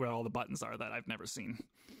enough with where all the buttons are that I've never seen.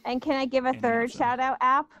 And can I give a third shout out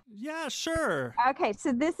app? Yeah, sure. Okay,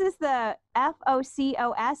 so this is the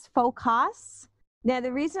Focus. Now,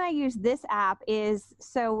 the reason I use this app is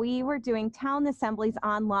so we were doing talent assemblies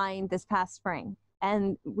online this past spring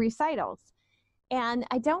and recitals. And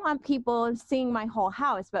I don't want people seeing my whole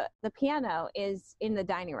house, but the piano is in the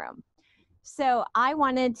dining room. So I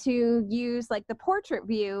wanted to use like the portrait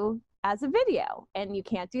view as a video, and you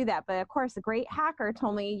can't do that. But of course, a great hacker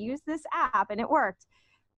told me use this app, and it worked.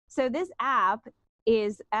 So this app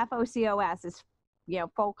is Focus, is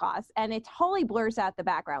Focus, and it totally blurs out the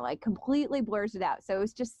background, like completely blurs it out. So it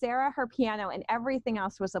was just Sarah, her piano, and everything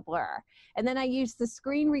else was a blur. And then I used the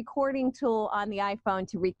screen recording tool on the iPhone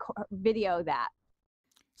to video that.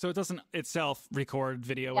 So it doesn't itself record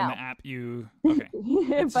video in the app. Okay.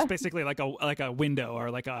 It's just basically like a window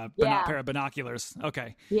or like a pair of binoculars.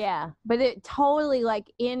 Okay. Yeah, but it totally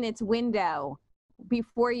like in its window.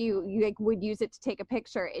 Before you like would use it to take a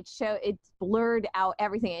picture, it's blurred out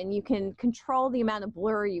everything, and you can control the amount of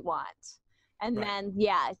blur you want. And then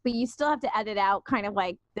but you still have to edit out kind of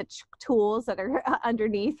like the tools that are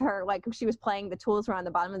underneath her. Like if she was playing, the tools were on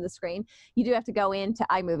the bottom of the screen. You do have to go into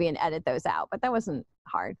iMovie and edit those out, but that wasn't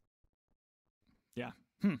hard. Yeah.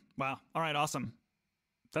 Wow. All right. Awesome.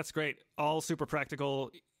 That's great. All super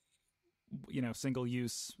practical, single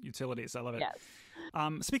use utilities. I love it. Yes.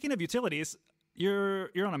 Speaking of utilities, you're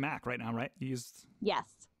on a Mac right now, right? Yes.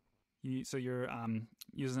 So you're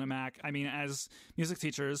using a Mac. I mean, as music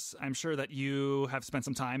teachers, I'm sure that you have spent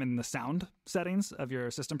some time in the sound settings of your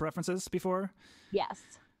system preferences before. Yes.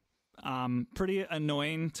 Pretty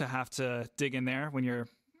annoying to have to dig in there when you're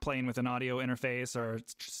playing with an audio interface or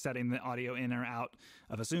setting the audio in or out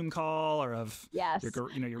of a Zoom call or of you're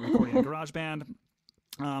recording in GarageBand.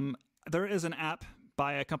 There is an app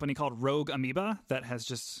by a company called Rogue Amoeba that has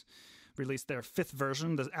just released their 5th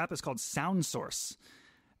version. The app is called Sound Source.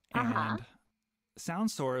 And Sound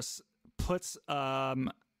Source puts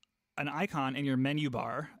an icon in your menu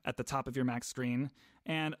bar at the top of your Mac screen,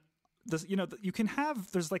 and this, you can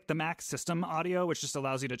have, there's like the Mac system audio, which just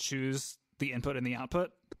allows you to choose the input and the output.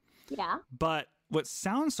 Yeah. But what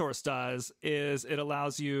Sound Source does is it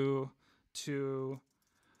allows you to,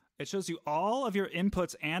 it shows you all of your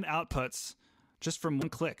inputs and outputs just from one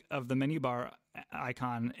click of the menu bar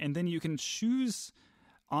icon, and then you can choose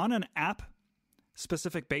on an app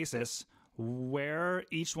specific basis where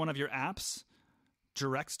each one of your apps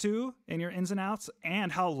directs to in your ins and outs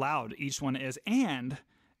and how loud each one is. And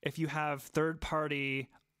if you have third-party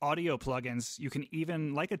audio plugins, you can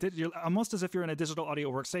even, almost as if you're in a digital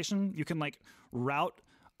audio workstation, you can route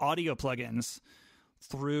audio plugins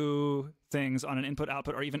through things on an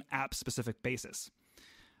input-output or even app-specific basis.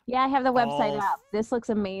 Yeah, I have the website up. This looks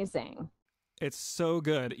amazing. It's so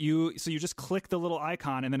good. You just click the little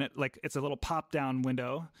icon, and then it's a little pop-down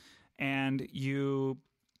window, and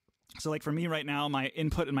so for me right now, my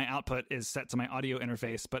input and my output is set to my audio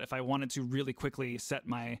interface. But if I wanted to really quickly set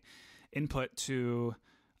my input to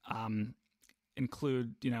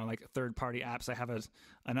include, third-party apps, I have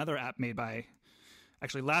another app made by,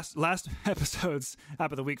 actually last episode's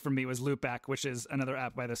app of the week for me was Loopback, which is another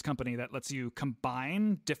app by this company that lets you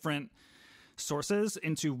combine different sources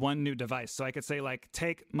into one new device. So I could say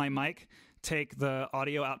take my mic, take the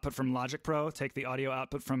audio output from Logic Pro, take the audio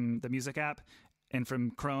output from the music app and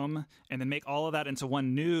from Chrome, and then make all of that into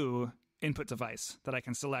one new input device that I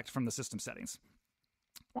can select from the system settings.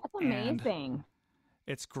 That's amazing. And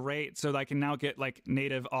it's great. So I can now get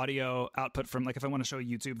native audio output from if I want to show a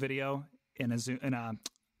YouTube video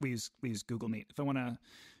we use Google Meet. If I want to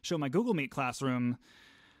show my Google Meet classroom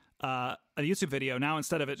a YouTube video, now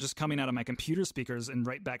instead of it just coming out of my computer speakers and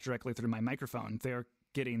right back directly through my microphone, they're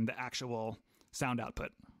getting the actual sound output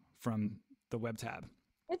from the web tab.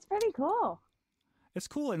 It's pretty cool. It's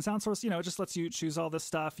cool. And Sound Source, it just lets you choose all this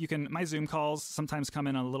stuff. My Zoom calls sometimes come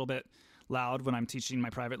in a little bit loud when I'm teaching my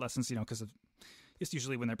private lessons, because it's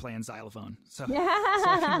usually when they're playing xylophone. So, so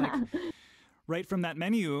I can, right from that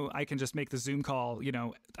menu, I can just make the Zoom call,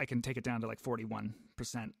 I can take it down to 41%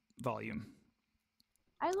 volume.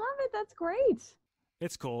 I love it. That's great.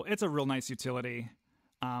 It's cool. It's a real nice utility.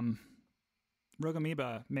 Rogue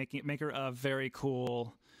Amoeba, maker of very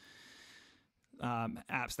cool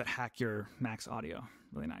apps that hack your Mac's audio.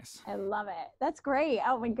 Really nice. I love it. That's great.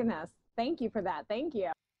 Oh my goodness. Thank you for that. Thank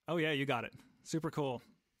you. Oh yeah, you got it. Super cool.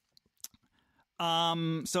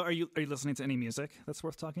 So are you listening to any music that's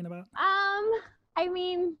worth talking about? I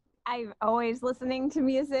mean, I'm always listening to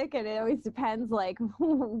music, and it always depends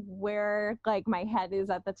where my head is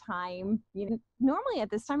at the time. Normally at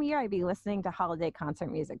this time of year I'd be listening to holiday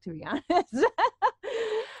concert music, to be honest.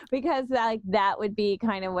 Because that would be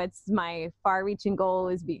kind of what's my far-reaching goal,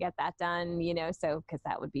 is to get that done, so because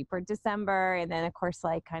that would be for December. And then of course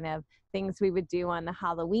kind of things we would do on the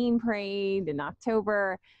Halloween parade in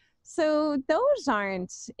October. So those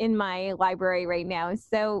aren't in my library right now.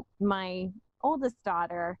 So my oldest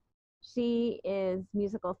daughter, she is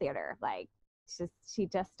musical theater. She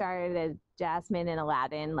just started as Jasmine and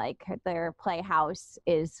Aladdin. Their playhouse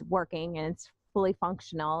is working and it's fully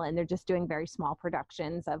functional, and they're just doing very small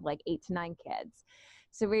productions of 8 to 9 kids.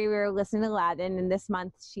 So we were listening to Aladdin, and this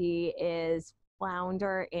month she is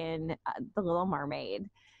Flounder in The Little Mermaid.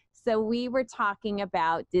 So we were talking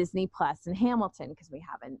about Disney Plus and Hamilton, because we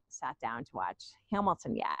haven't sat down to watch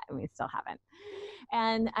Hamilton yet, and we still haven't.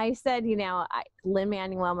 And I said,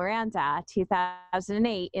 Lin-Manuel Miranda,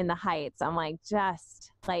 2008 in the Heights. I'm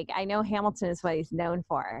I know Hamilton is what he's known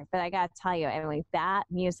for, but I got to tell you, Emily, that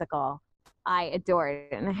musical I adored,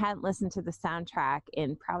 and I hadn't listened to the soundtrack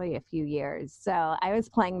in probably a few years. So I was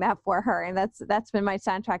playing that for her, and that's been my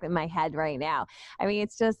soundtrack in my head right now. I mean,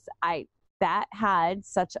 it's just that had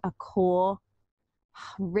such a cool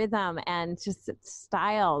rhythm and just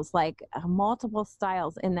styles, multiple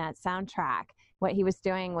styles in that soundtrack. What he was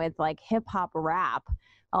doing with hip hop rap,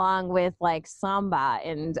 along with samba,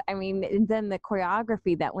 and I mean, and then the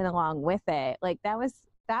choreography that went along with it,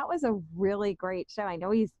 that was a really great show. I know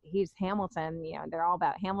he's Hamilton, they're all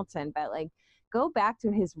about Hamilton, but go back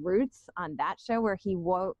to his roots on that show where he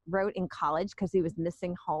wrote in college because he was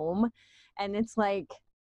missing home. And it's like,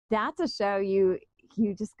 that's a show you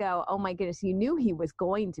just go, oh my goodness, you knew he was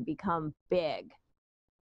going to become big.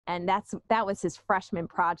 And that was his freshman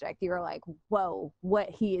project. You were like, whoa, what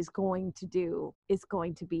he is going to do is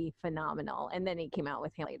going to be phenomenal. And then he came out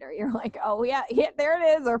with him later. You're like, oh yeah, there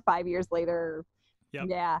it is. Or 5 years later. Yep.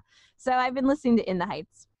 Yeah. So I've been listening to In the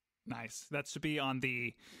Heights. Nice. That should be on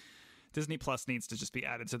the Disney Plus. Needs to just be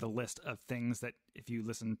added to the list of things that if you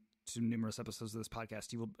listen to numerous episodes of this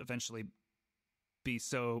podcast, you will eventually be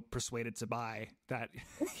so persuaded to buy that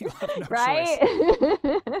you have no right?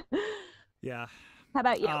 choice. Yeah. How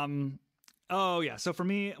about you? Oh yeah. So for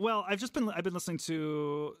me, well, I've been listening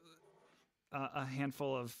to a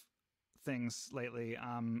handful of things lately.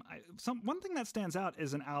 One thing that stands out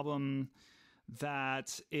is an album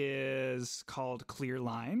that is called Clear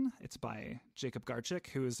Line. It's by Jacob Garchik,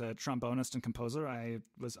 who is a trombonist and composer I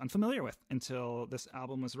was unfamiliar with until this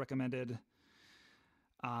album was recommended.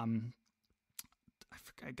 I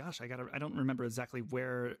don't remember exactly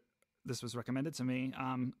where this was recommended to me.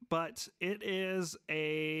 But it is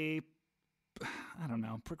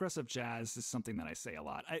progressive jazz is something that I say a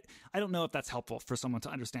lot. I don't know if that's helpful for someone to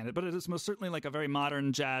understand it, but it is most certainly like a very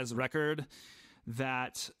modern jazz record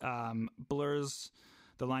that blurs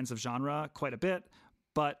the lines of genre quite a bit.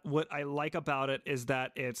 But what I like about it is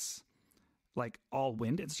that it's like all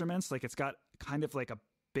wind instruments. Like it's got kind of like a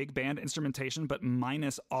big band instrumentation, but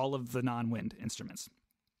minus all of the non-wind instruments.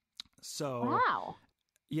 So wow.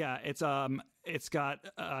 Yeah, it's got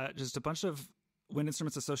just a bunch of wind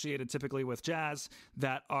instruments associated typically with jazz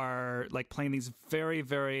that are like playing these very,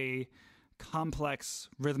 very complex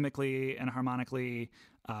rhythmically and harmonically,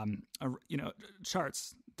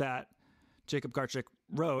 charts that Jacob Garchik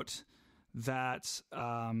wrote that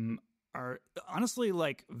are honestly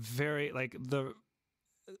like very like the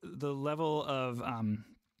level of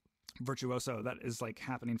virtuoso that is like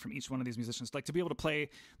happening from each one of these musicians, like to be able to play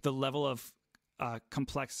the level of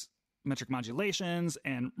complex metric modulations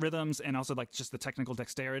and rhythms, and also like just the technical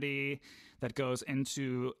dexterity that goes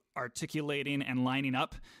into articulating and lining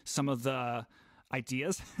up some of the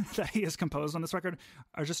ideas that he has composed on this record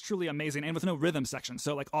are just truly amazing, and with no rhythm section.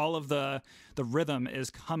 So like all of the rhythm is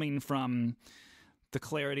coming from the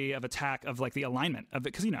clarity of attack of like the alignment of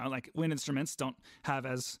it, because like wind instruments don't have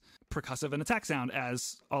as percussive an attack sound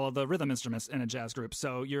as all of the rhythm instruments in a jazz group.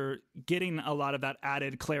 So you're getting a lot of that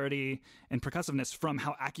added clarity and percussiveness from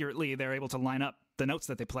how accurately they're able to line up the notes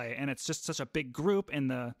that they play. And it's just such a big group, and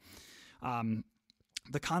the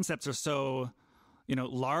concepts are so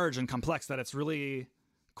large and complex that it's really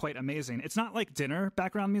quite amazing. It's not like dinner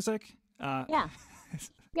background music. Yeah.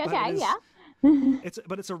 Okay. Yeah.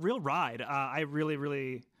 But it's a real ride. I really,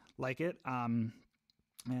 really like it. And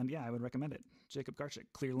yeah, I would recommend it. Jacob Garchik,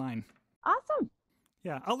 Clear Line. Awesome.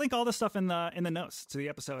 Yeah, I'll link all this stuff in the notes to the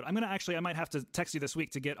episode. I might have to text you this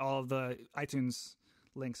week to get all of the iTunes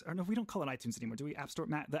links. Or no, we don't call it iTunes anymore, do we? App Store,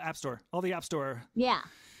 Matt, the App Store, all the App Store. Yeah.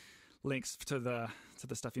 Links to the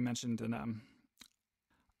stuff you mentioned.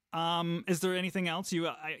 And is there anything else we've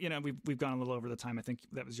gone a little over the time. I think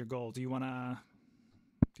that was your goal. Do you want to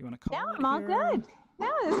call? No, I'm all good. No,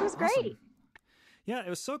 this was awesome. Great. Yeah, it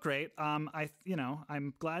was so great. I'm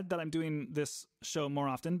glad that I'm doing this show more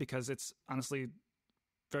often, because it's honestly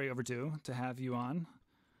very overdue to have you on.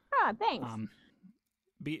 Ah, thanks.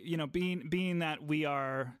 Being that we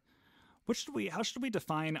are, how should we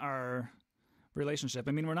define our relationship?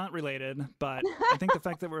 I mean, we're not related, but I think the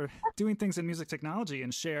fact that we're doing things in music technology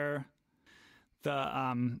and share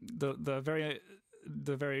the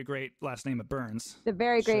very great last name of Burns. The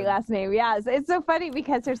very great last name. Yeah. It's so funny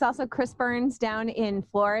because there's also Chris Burns down in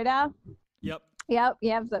Florida. Yep.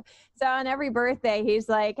 So on every birthday, he's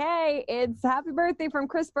like, hey, it's happy birthday from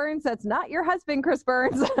Chris Burns. That's not your husband, Chris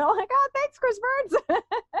Burns. And I'm like, oh, thanks, Chris Burns.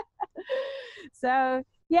 So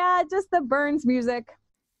yeah, just the Burns music.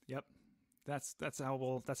 Yep. That's how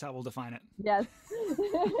we'll define it. Yes.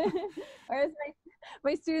 Whereas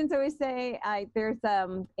my students always say, there's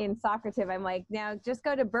in soccer tip, I'm like, now just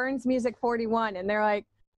go to Burns Music 41, and they're like,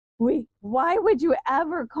 why would you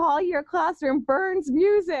ever call your classroom Burns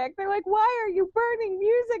Music? They're like, why are you burning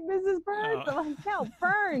music, Mrs. Burns? I'm like, no,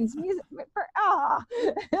 Burns Music.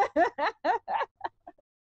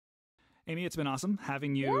 Amy, it's been awesome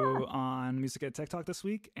having you on Music Ed Tech Talk this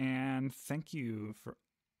week, and thank you for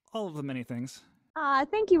all of the many things.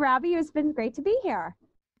 Thank you, Robby. It's been great to be here.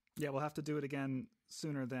 Yeah, we'll have to do it again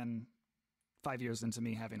sooner than 5 years into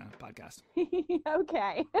me having a podcast.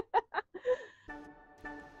 Okay.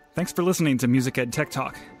 Thanks for listening to Music Ed Tech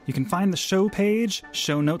Talk. You can find the show page,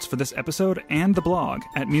 show notes for this episode, and the blog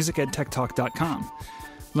at musicedtechtalk.com.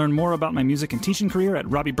 Learn more about my music and teaching career at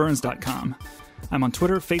robbyburns.com. I'm on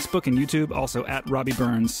Twitter, Facebook, and YouTube, also at Robby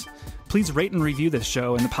Burns. Please rate and review this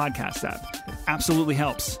show in the podcast app. It absolutely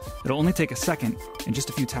helps. It'll only take a second and just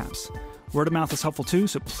a few taps. Word of mouth is helpful too,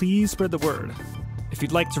 so please spread the word. If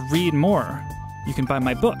you'd like to read more, you can buy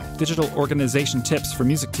my book, Digital Organization Tips for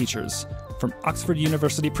Music Teachers, from Oxford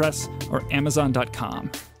University Press or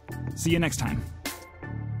Amazon.com. See you next time.